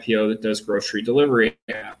Chinese IPO that does grocery delivery.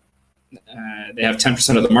 They have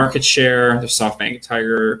 10% of the market share. They're SoftBank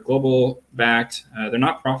Tiger Global backed. They're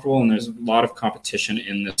not profitable, and there's a lot of competition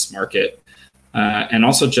in this market. And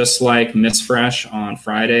also, just like Miss Fresh on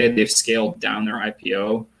Friday, they've scaled down their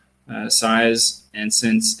IPO size. And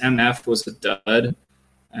since MF was a dud,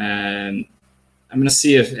 I'm going to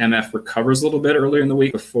see if MF recovers a little bit earlier in the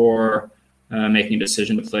week before making a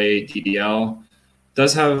decision to play DDL.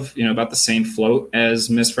 Does have about the same float as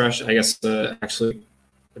Miss Fresh, I guess actually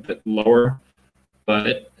a bit lower.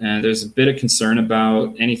 But there's a bit of concern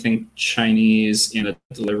about anything Chinese in the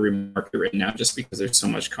delivery market right now, just because there's so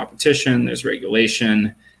much competition, there's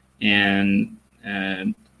regulation, and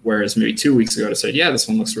whereas maybe 2 weeks ago I said, yeah, this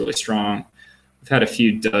one looks really strong. We've had a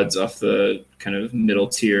few duds off the kind of middle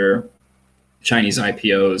tier Chinese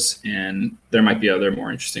IPOs, and there might be other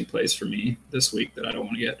more interesting plays for me this week that I don't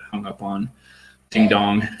want to get hung up on. Ding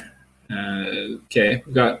dong. Okay,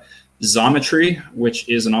 we've got Xometry, which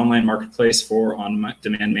is an online marketplace for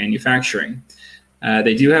on-demand manufacturing.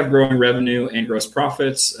 They do have growing revenue and gross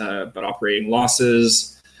profits, but operating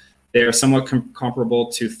losses. They are somewhat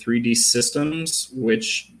comparable to 3D Systems,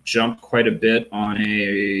 which jumped quite a bit on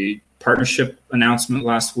a partnership announcement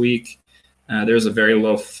last week. There's a very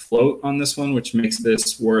low float on this one, which makes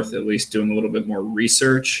this worth at least doing a little bit more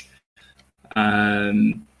research.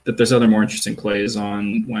 But there's other more interesting plays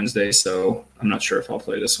on Wednesday, so I'm not sure if I'll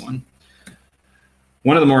play this one.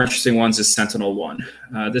 One of the more interesting ones is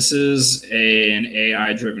Sentinel-1. This is an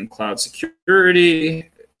AI-driven cloud security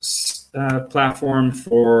platform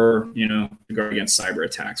for, to guard against cyber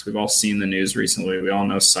attacks. We've all seen the news recently. We all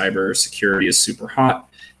know cyber security is super hot,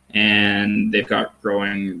 and they've got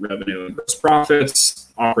growing revenue and gross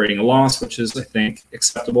profits, operating a loss, which is, I think,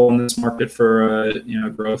 acceptable in this market for a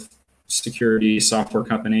growth security software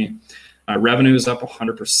company. Revenue is up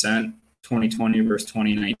 100% 2020 versus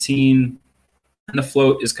 2019. And the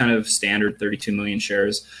float is kind of standard 32 million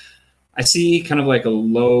shares. I see kind of like a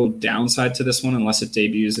low downside to this one unless it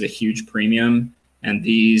debuts at a huge premium. And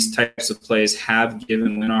these types of plays have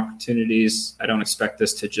given win opportunities. I don't expect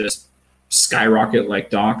this to just skyrocket like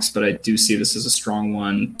docs, but I do see this as a strong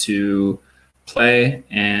one to play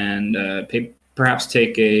and perhaps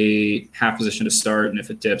take a half position to start. And if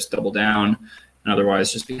it dips, double down. And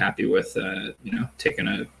otherwise, just be happy with taking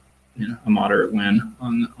a moderate win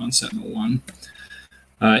on Sentinel-1.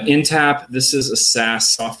 Intap, this is a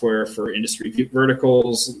SaaS software for industry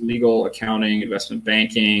verticals, legal, accounting, investment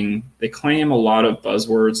banking. They claim a lot of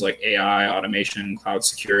buzzwords like AI, automation, cloud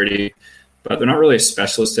security, but they're not really a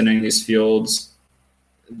specialist in any of these fields.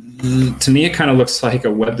 To me, it kind of looks like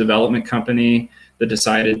a web development company that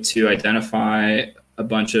decided to identify a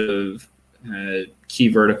bunch of key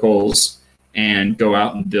verticals and go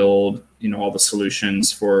out and build, all the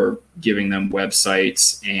solutions for giving them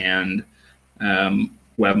websites and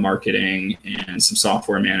web marketing and some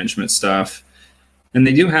software management stuff. And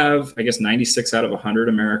they do have, I guess, 96 out of 100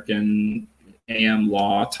 American AM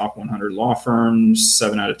law, top 100 law firms,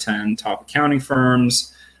 7 out of 10 top accounting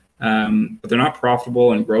firms. But they're not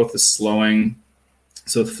profitable and growth is slowing.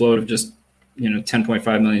 So the float of just,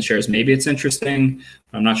 10.5 million shares, maybe it's interesting.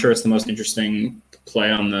 I'm not sure it's the most interesting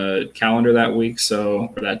play on the calendar that week, or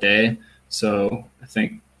that day. So I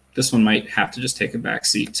think this one might have to just take a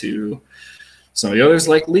backseat to some of the others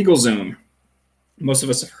like LegalZoom. Most of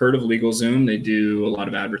us have heard of LegalZoom. They do a lot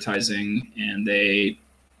of advertising and they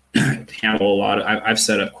handle a lot of, I've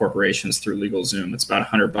set up corporations through LegalZoom. It's about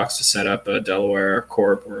 $100 to set up a Delaware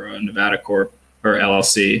Corp or a Nevada Corp or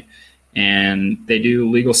LLC. And they do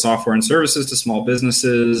legal software and services to small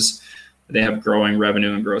businesses. They have growing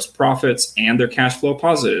revenue and gross profits, and they're cash flow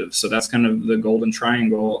positive. So that's kind of the golden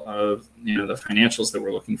triangle of the financials that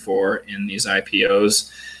we're looking for in these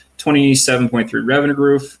IPOs. 27.3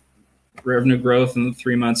 revenue growth in the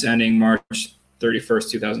 3 months ending March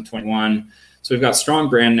 31st, 2021. So we've got strong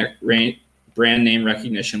brand name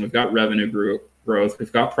recognition. We've got revenue growth.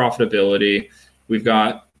 We've got profitability. We've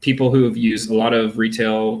got people who have used a lot of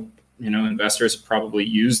retail, investors have probably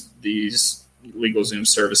used these LegalZoom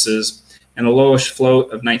services, and a lowish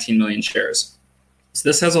float of 19 million shares. So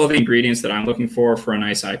this has all the ingredients that I'm looking for a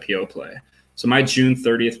nice IPO play. So my June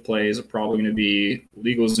 30th plays are probably going to be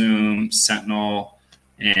LegalZoom, Sentinel,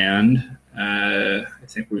 and I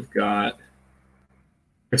think we've got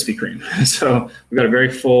Krispy Kreme. So we've got a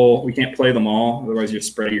very full, we can't play them all. Otherwise you're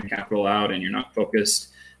spreading your capital out and you're not focused.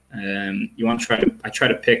 You want to I try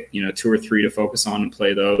to pick, 2 or 3 to focus on and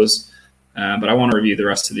play those. But I want to review the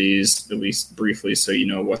rest of these at least briefly so you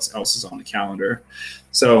know what else is on the calendar.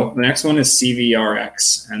 So the next one is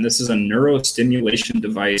CVRX, and this is a neurostimulation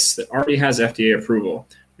device that already has FDA approval,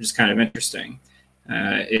 which is kind of interesting.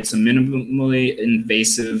 It's a minimally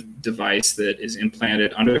invasive device that is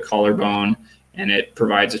implanted under the collarbone, and it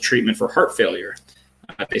provides a treatment for heart failure.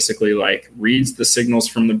 Basically, reads the signals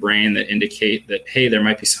from the brain that indicate that, hey, there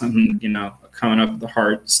might be something, coming up the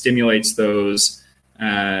heart, stimulates those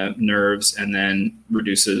nerves, and then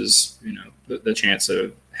reduces, the chance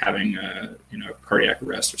of having cardiac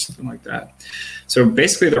arrest or something like that. So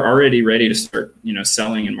basically, they're already ready to start,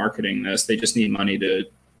 selling and marketing this. They just need money to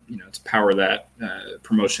power that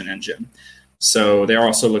promotion engine. So they're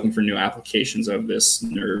also looking for new applications of this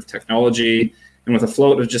nerve technology. And with a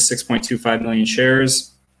float of just 6.25 million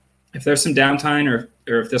shares, if there's some downtime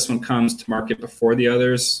or if this one comes to market before the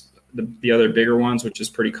others, the other bigger ones, which is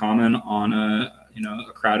pretty common on a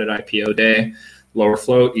crowded IPO day, lower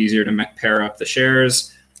float, easier to pair up the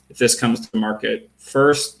shares. If this comes to market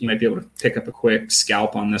first, you might be able to pick up a quick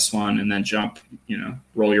scalp on this one and then jump,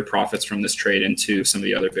 roll your profits from this trade into some of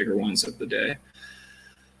the other bigger ones of the day.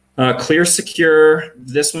 Clear Secure,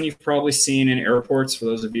 this one you've probably seen in airports for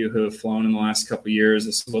those of you who have flown in the last couple of years.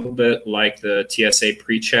 It's a little bit like the TSA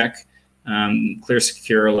pre-check. Clear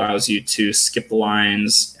Secure allows you to skip the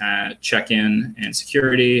lines at check-in and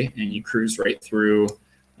security, and you cruise right through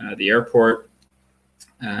the airport.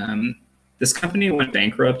 This company went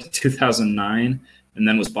bankrupt in 2009 and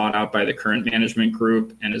then was bought out by the current management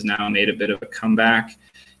group and has now made a bit of a comeback.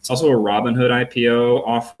 It's also a Robinhood IPO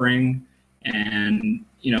offering, and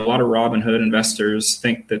a lot of Robinhood investors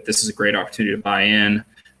think that this is a great opportunity to buy in.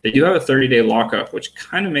 They do have a 30-day lockup, which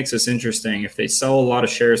kind of makes this interesting. If they sell a lot of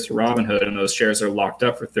shares to Robinhood and those shares are locked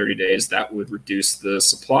up for 30 days, that would reduce the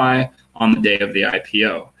supply on the day of the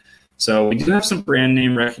IPO. So we do have some brand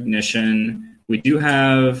name recognition. We do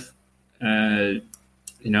have, a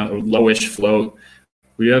lowish float.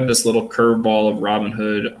 We have this little curveball of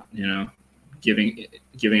Robinhood, giving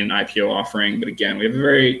an IPO offering. But again, we have a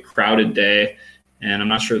very crowded day, and I'm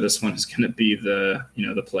not sure this one is going to be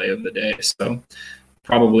the play of the day. So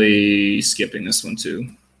probably skipping this one too.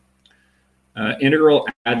 Integral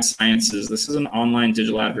Ad Sciences. This is an online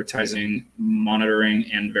digital advertising monitoring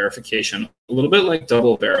and verification, a little bit like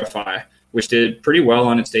Double Verify, which did pretty well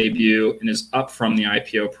on its debut and is up from the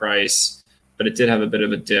IPO price, but it did have a bit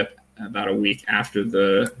of a dip about a week after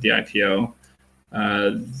the IPO.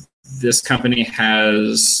 This company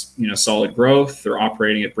has solid growth. They're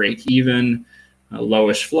operating at break even,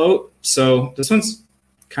 lowish float. So this one's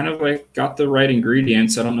kind of like got the right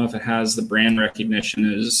ingredients. I don't know if it has the brand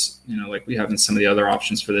recognition as like we have in some of the other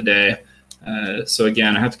options for the day. So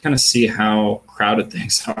again, I have to kind of see how crowded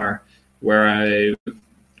things are, where I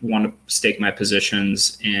want to stake my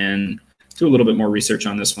positions and do a little bit more research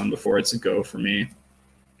on this one before it's a go for me.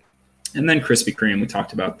 And then Krispy Kreme, we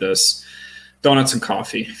talked about this. Donuts and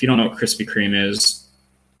coffee. If you don't know what Krispy Kreme is,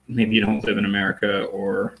 maybe you don't live in America,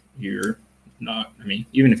 or you're not. I mean,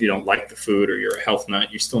 even if you don't like the food or you're a health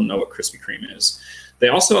nut, you still know what Krispy Kreme is. They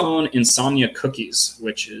also own Insomnia Cookies,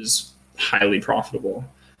 which is highly profitable.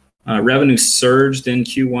 Revenue surged in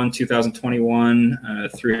Q1 2021,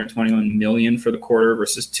 $321 million for the quarter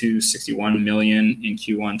versus $261 million in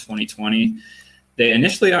Q1 2020. They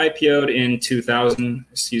initially IPO'd in 2000.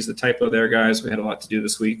 Excuse the typo there, guys. We had a lot to do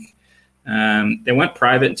this week. They went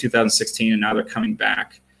private in 2016, and now they're coming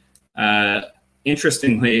back.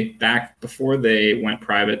 Interestingly, back before they went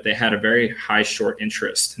private, they had a very high short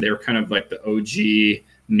interest. They were kind of like the OG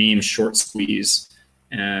meme short squeeze.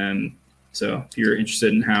 And so if you're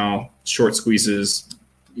interested in how short squeezes,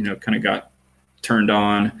 kind of got turned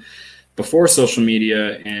on before social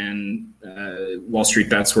media and Wall Street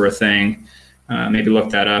bets were a thing, maybe look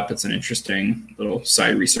that up. It's an interesting little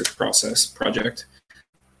side research project.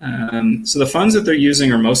 So the funds that they're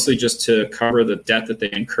using are mostly just to cover the debt that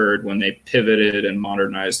they incurred when they pivoted and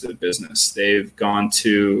modernized the business. They're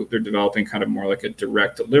developing kind of more like a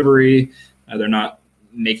direct delivery. They're not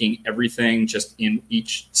making everything just in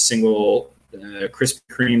each single Krispy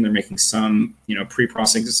Kreme. They're making some,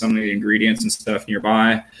 pre-processing some of the ingredients and stuff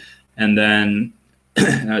nearby, and then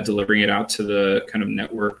delivering it out to the kind of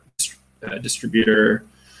network distributor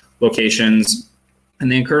locations.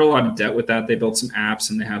 And they incurred a lot of debt with that. They built some apps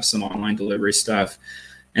and they have some online delivery stuff.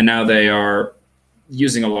 And now they are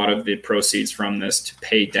using a lot of the proceeds from this to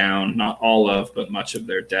pay down, not all of, but much of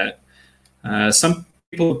their debt. Some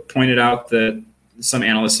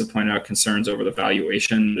analysts have pointed out concerns over the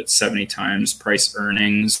valuation at 70 times price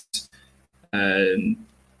earnings. I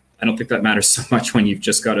don't think that matters so much when you've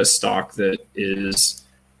just got a stock that is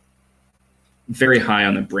very high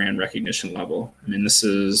on the brand recognition level. I mean, this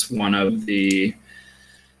is one of the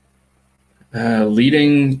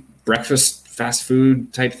leading breakfast fast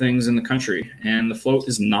food type things in the country, and the float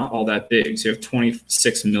is not all that big. So you have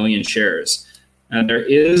 26 million shares. There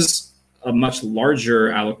is a much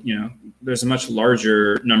larger, there's a much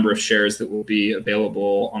larger number of shares that will be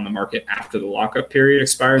available on the market after the lockup period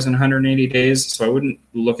expires in 180 days. So I wouldn't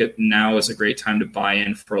look at now as a great time to buy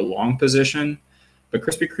in for a long position. But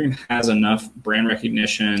Krispy Kreme has enough brand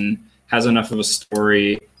recognition, has enough of a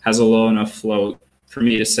story, has a low enough float for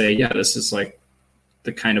me to say, yeah, this is like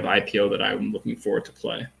the kind of IPO that I'm looking forward to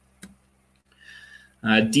play.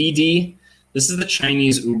 DD, this is the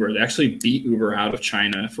Chinese Uber. They actually beat Uber out of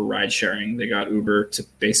China for ride sharing. They got Uber to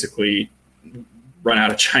basically run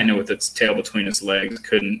out of China with its tail between its legs,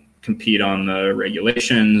 couldn't compete on the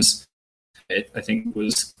regulations. I think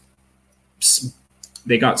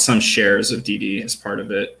they got some shares of DD as part of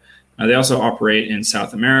it. They also operate in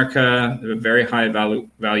South America. They have a very high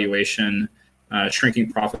valuation,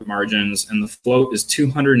 shrinking profit margins, and the float is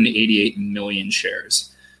 288 million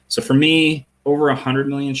shares. So for me, over 100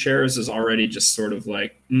 million shares is already just sort of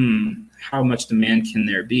like, how much demand can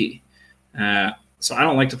there be? So I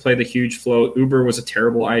don't like to play the huge float. Uber was a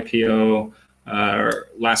terrible IPO.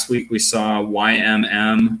 Last week we saw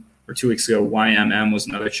YMM, or 2 weeks ago, YMM was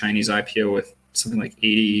another Chinese IPO with something like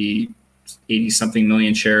 80 something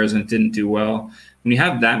million shares, and it didn't do well. When you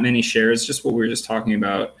have that many shares, just what we were just talking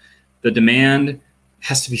about, the demand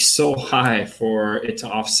has to be so high for it to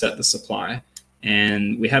offset the supply.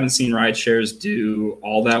 And we haven't seen ride shares do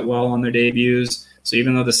all that well on their debuts. So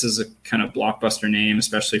even though this is a kind of blockbuster name,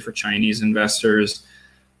 especially for Chinese investors,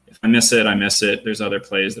 if I miss it, I miss it. There's other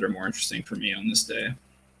plays that are more interesting for me on this day.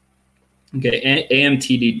 Okay,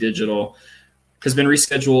 AMTD Digital has been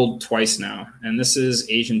rescheduled twice now. And this is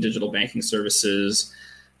Asian Digital Banking Services.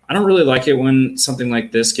 I don't really like it when something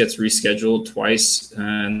like this gets rescheduled twice.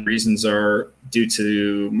 And the reasons are due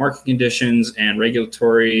to market conditions and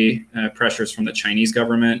regulatory pressures from the Chinese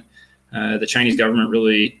government. The Chinese government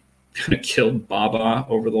really kind of killed Baba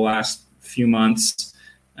over the last few months.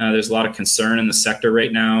 There's a lot of concern in the sector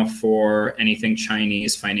right now for anything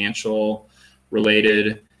Chinese financial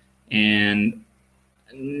related. And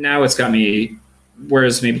now it's got me,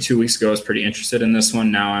 whereas maybe 2 weeks ago I was pretty interested in this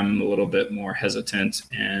one. Now I'm a little bit more hesitant.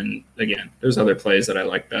 And again, there's other plays that I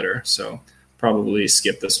like better. So probably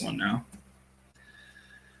skip this one now.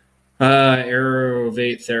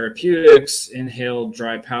 Aerovate Therapeutics, inhaled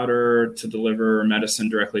dry powder to deliver medicine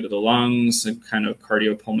directly to the lungs, a kind of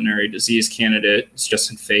cardiopulmonary disease candidate. It's just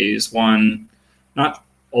in phase 1, not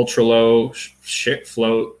ultra low shit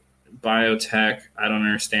float biotech. I don't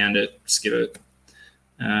understand it. Skip it.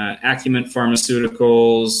 Acumen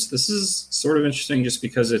Pharmaceuticals. This is sort of interesting just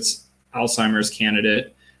because it's Alzheimer's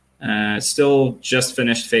candidate. Still just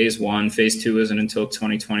finished phase 1. Phase 2 isn't until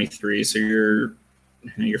 2023. So you're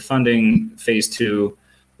funding phase 2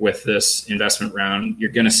 with this investment round. You're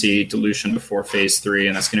going to see dilution before phase 3,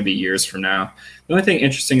 and that's going to be years from now. The only thing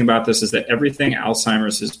interesting about this is that everything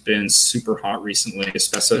Alzheimer's has been super hot recently,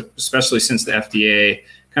 especially since the FDA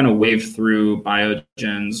kind of waved through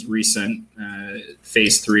Biogen's recent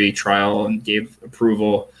phase 3 trial and gave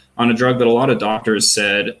approval on a drug that a lot of doctors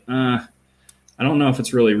said, I don't know if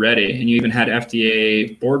it's really ready. And you even had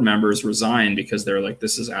FDA board members resign because they're like,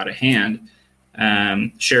 this is out of hand.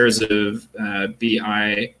 Shares of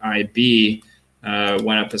BIIB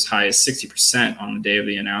went up as high as 60% on the day of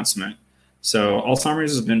the announcement. So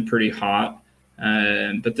Alzheimer's has been pretty hot,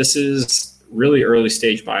 but this is really early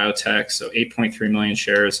stage biotech. So 8.3 million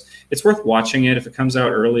shares. It's worth watching it. If it comes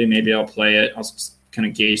out early, maybe I'll play it. I'll kind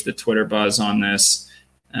of gauge the Twitter buzz on this.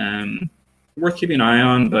 Worth keeping an eye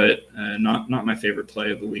on, but not my favorite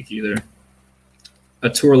play of the week either.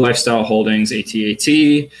 Tour Lifestyle Holdings,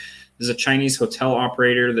 ATAT. Is a Chinese hotel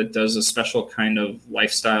operator that does a special kind of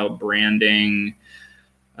lifestyle branding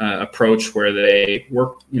approach where they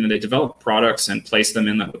work, they develop products and place them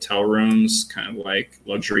in the hotel rooms, kind of like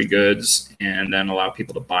luxury goods, and then allow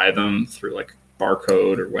people to buy them through like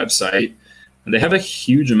barcode or website. And they have a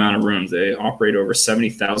huge amount of rooms. They operate over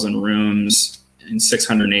 70,000 rooms in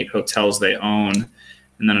 608 hotels they own,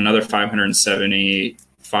 and then another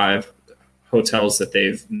 575 hotels that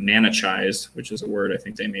they've managized, which is a word I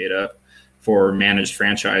think they made up, for managed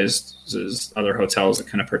franchises, other hotels that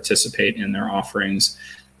kind of participate in their offerings.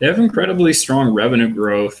 They have incredibly strong revenue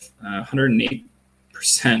growth, 108%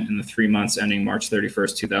 in the 3 months ending March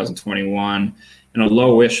 31st, 2021, and a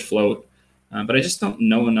low-ish float. But I just don't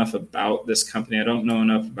know enough about this company. I don't know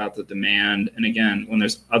enough about the demand. And again, when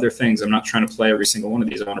there's other things, I'm not trying to play every single one of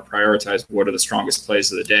these. I want to prioritize what are the strongest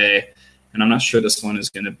plays of the day. And I'm not sure this one is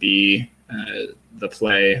going to be the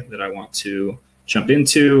play that I want to jump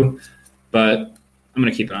into, but I'm going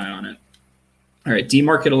to keep an eye on it. All right,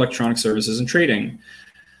 D-Market Electronic Services and Trading.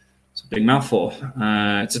 It's a big mouthful.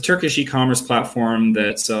 It's a Turkish e-commerce platform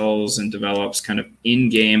that sells and develops kind of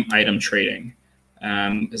in-game item trading.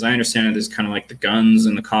 As I understand it, there's kind of like the guns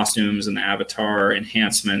and the costumes and the avatar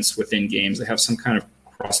enhancements within games. They have some kind of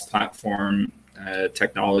cross-platform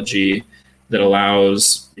technology that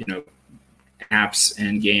allows, apps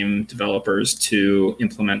and game developers to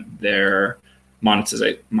implement their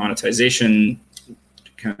monetization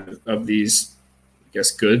kind of these, I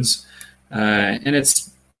guess, goods. And it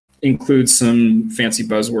includes some fancy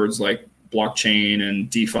buzzwords like blockchain and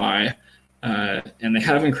DeFi. And they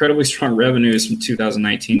have incredibly strong revenues from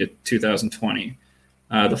 2019 to 2020.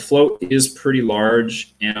 The float is pretty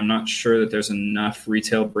large, and I'm not sure that there's enough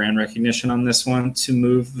retail brand recognition on this one to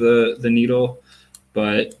move the needle,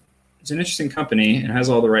 but it's an interesting company and has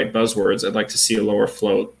all the right buzzwords. I'd like to see a lower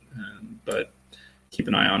float, but keep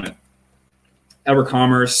an eye on it.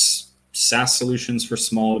 EverCommerce, SaaS solutions for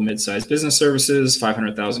small to mid-sized business services,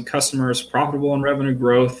 500,000 customers, profitable and revenue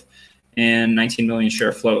growth, and 19 million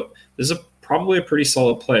share float. This is probably a pretty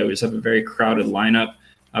solid play. We just have a very crowded lineup.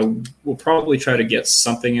 We'll probably try to get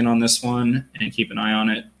something in on this one and keep an eye on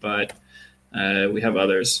it, but we have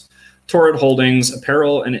others. Torrid Holdings,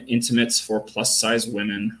 apparel and intimates for plus-size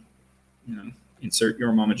women. Insert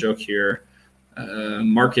your mama joke here.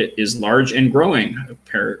 Market is large and growing,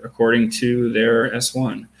 according to their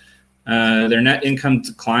S1. Their net income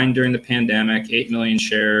declined during the pandemic, 8 million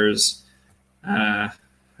shares. I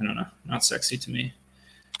don't know, not sexy to me.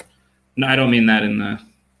 No, I don't mean that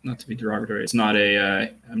not to be derogatory. It's not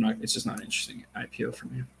it's just not an interesting IPO for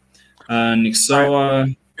me.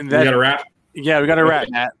 Nixoa, we got a wrap. Yeah, we got a wrap,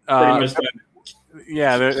 Matt.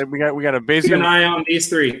 Yeah, we got a basic. Keep an eye on these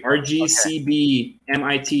three: RGCB,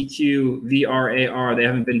 MITQ, VRAR. They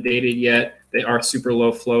haven't been dated yet. They are super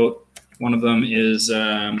low float. One of them is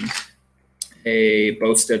a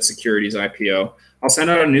Bowstead Securities IPO. I'll send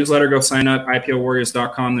out a newsletter. Go sign up,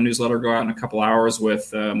 IPOwarriors.com. The newsletter go out in a couple hours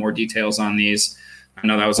with more details on these. I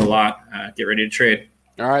know that was a lot. Get ready to trade.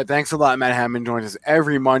 All right, thanks a lot. Matt Hammond joins us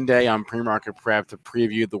every Monday on Pre-Market Prep to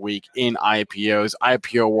preview the week in IPOs,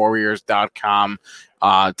 IPOwarriors.com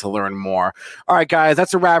to learn more. All right, guys,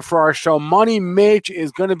 that's a wrap for our show. Money Mitch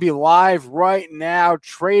is going to be live right now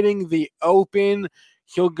trading the open.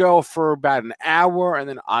 He'll go for about an hour, and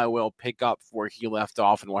then I will pick up where he left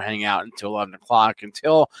off, and we'll hang out until 11 o'clock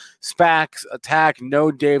until SPACs attack.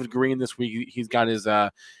 No David Green this week. He's got his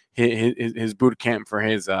boot camp for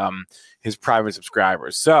his private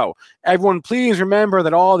subscribers. So everyone, please remember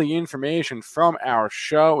that all the information from our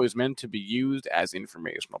show is meant to be used as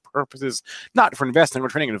informational purposes, not for investing or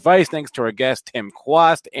trading advice. Thanks to our guests, Tim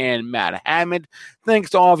Quast and Matt Hammond.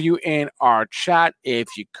 Thanks to all of you in our chat. If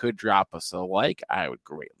you could drop us a like, I would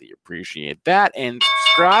greatly appreciate that. And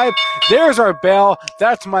subscribe. There's our bell.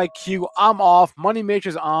 That's my cue. I'm off. Money Mitch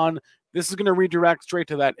is on. This is going to redirect straight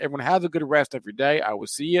to that. Everyone have a good rest of your day. I will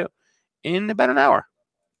see you in about an hour.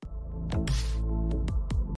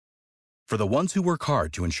 For the ones who work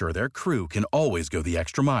hard to ensure their crew can always go the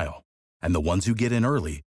extra mile, and the ones who get in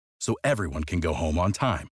early so everyone can go home on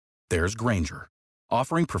time, there's Grainger,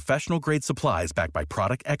 offering professional-grade supplies backed by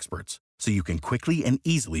product experts so you can quickly and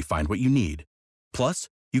easily find what you need. Plus,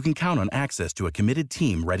 you can count on access to a committed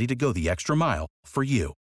team ready to go the extra mile for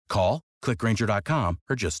you. Call, click Grainger.com,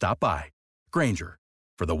 or just stop by. Grainger,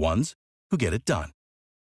 for the ones who get it done.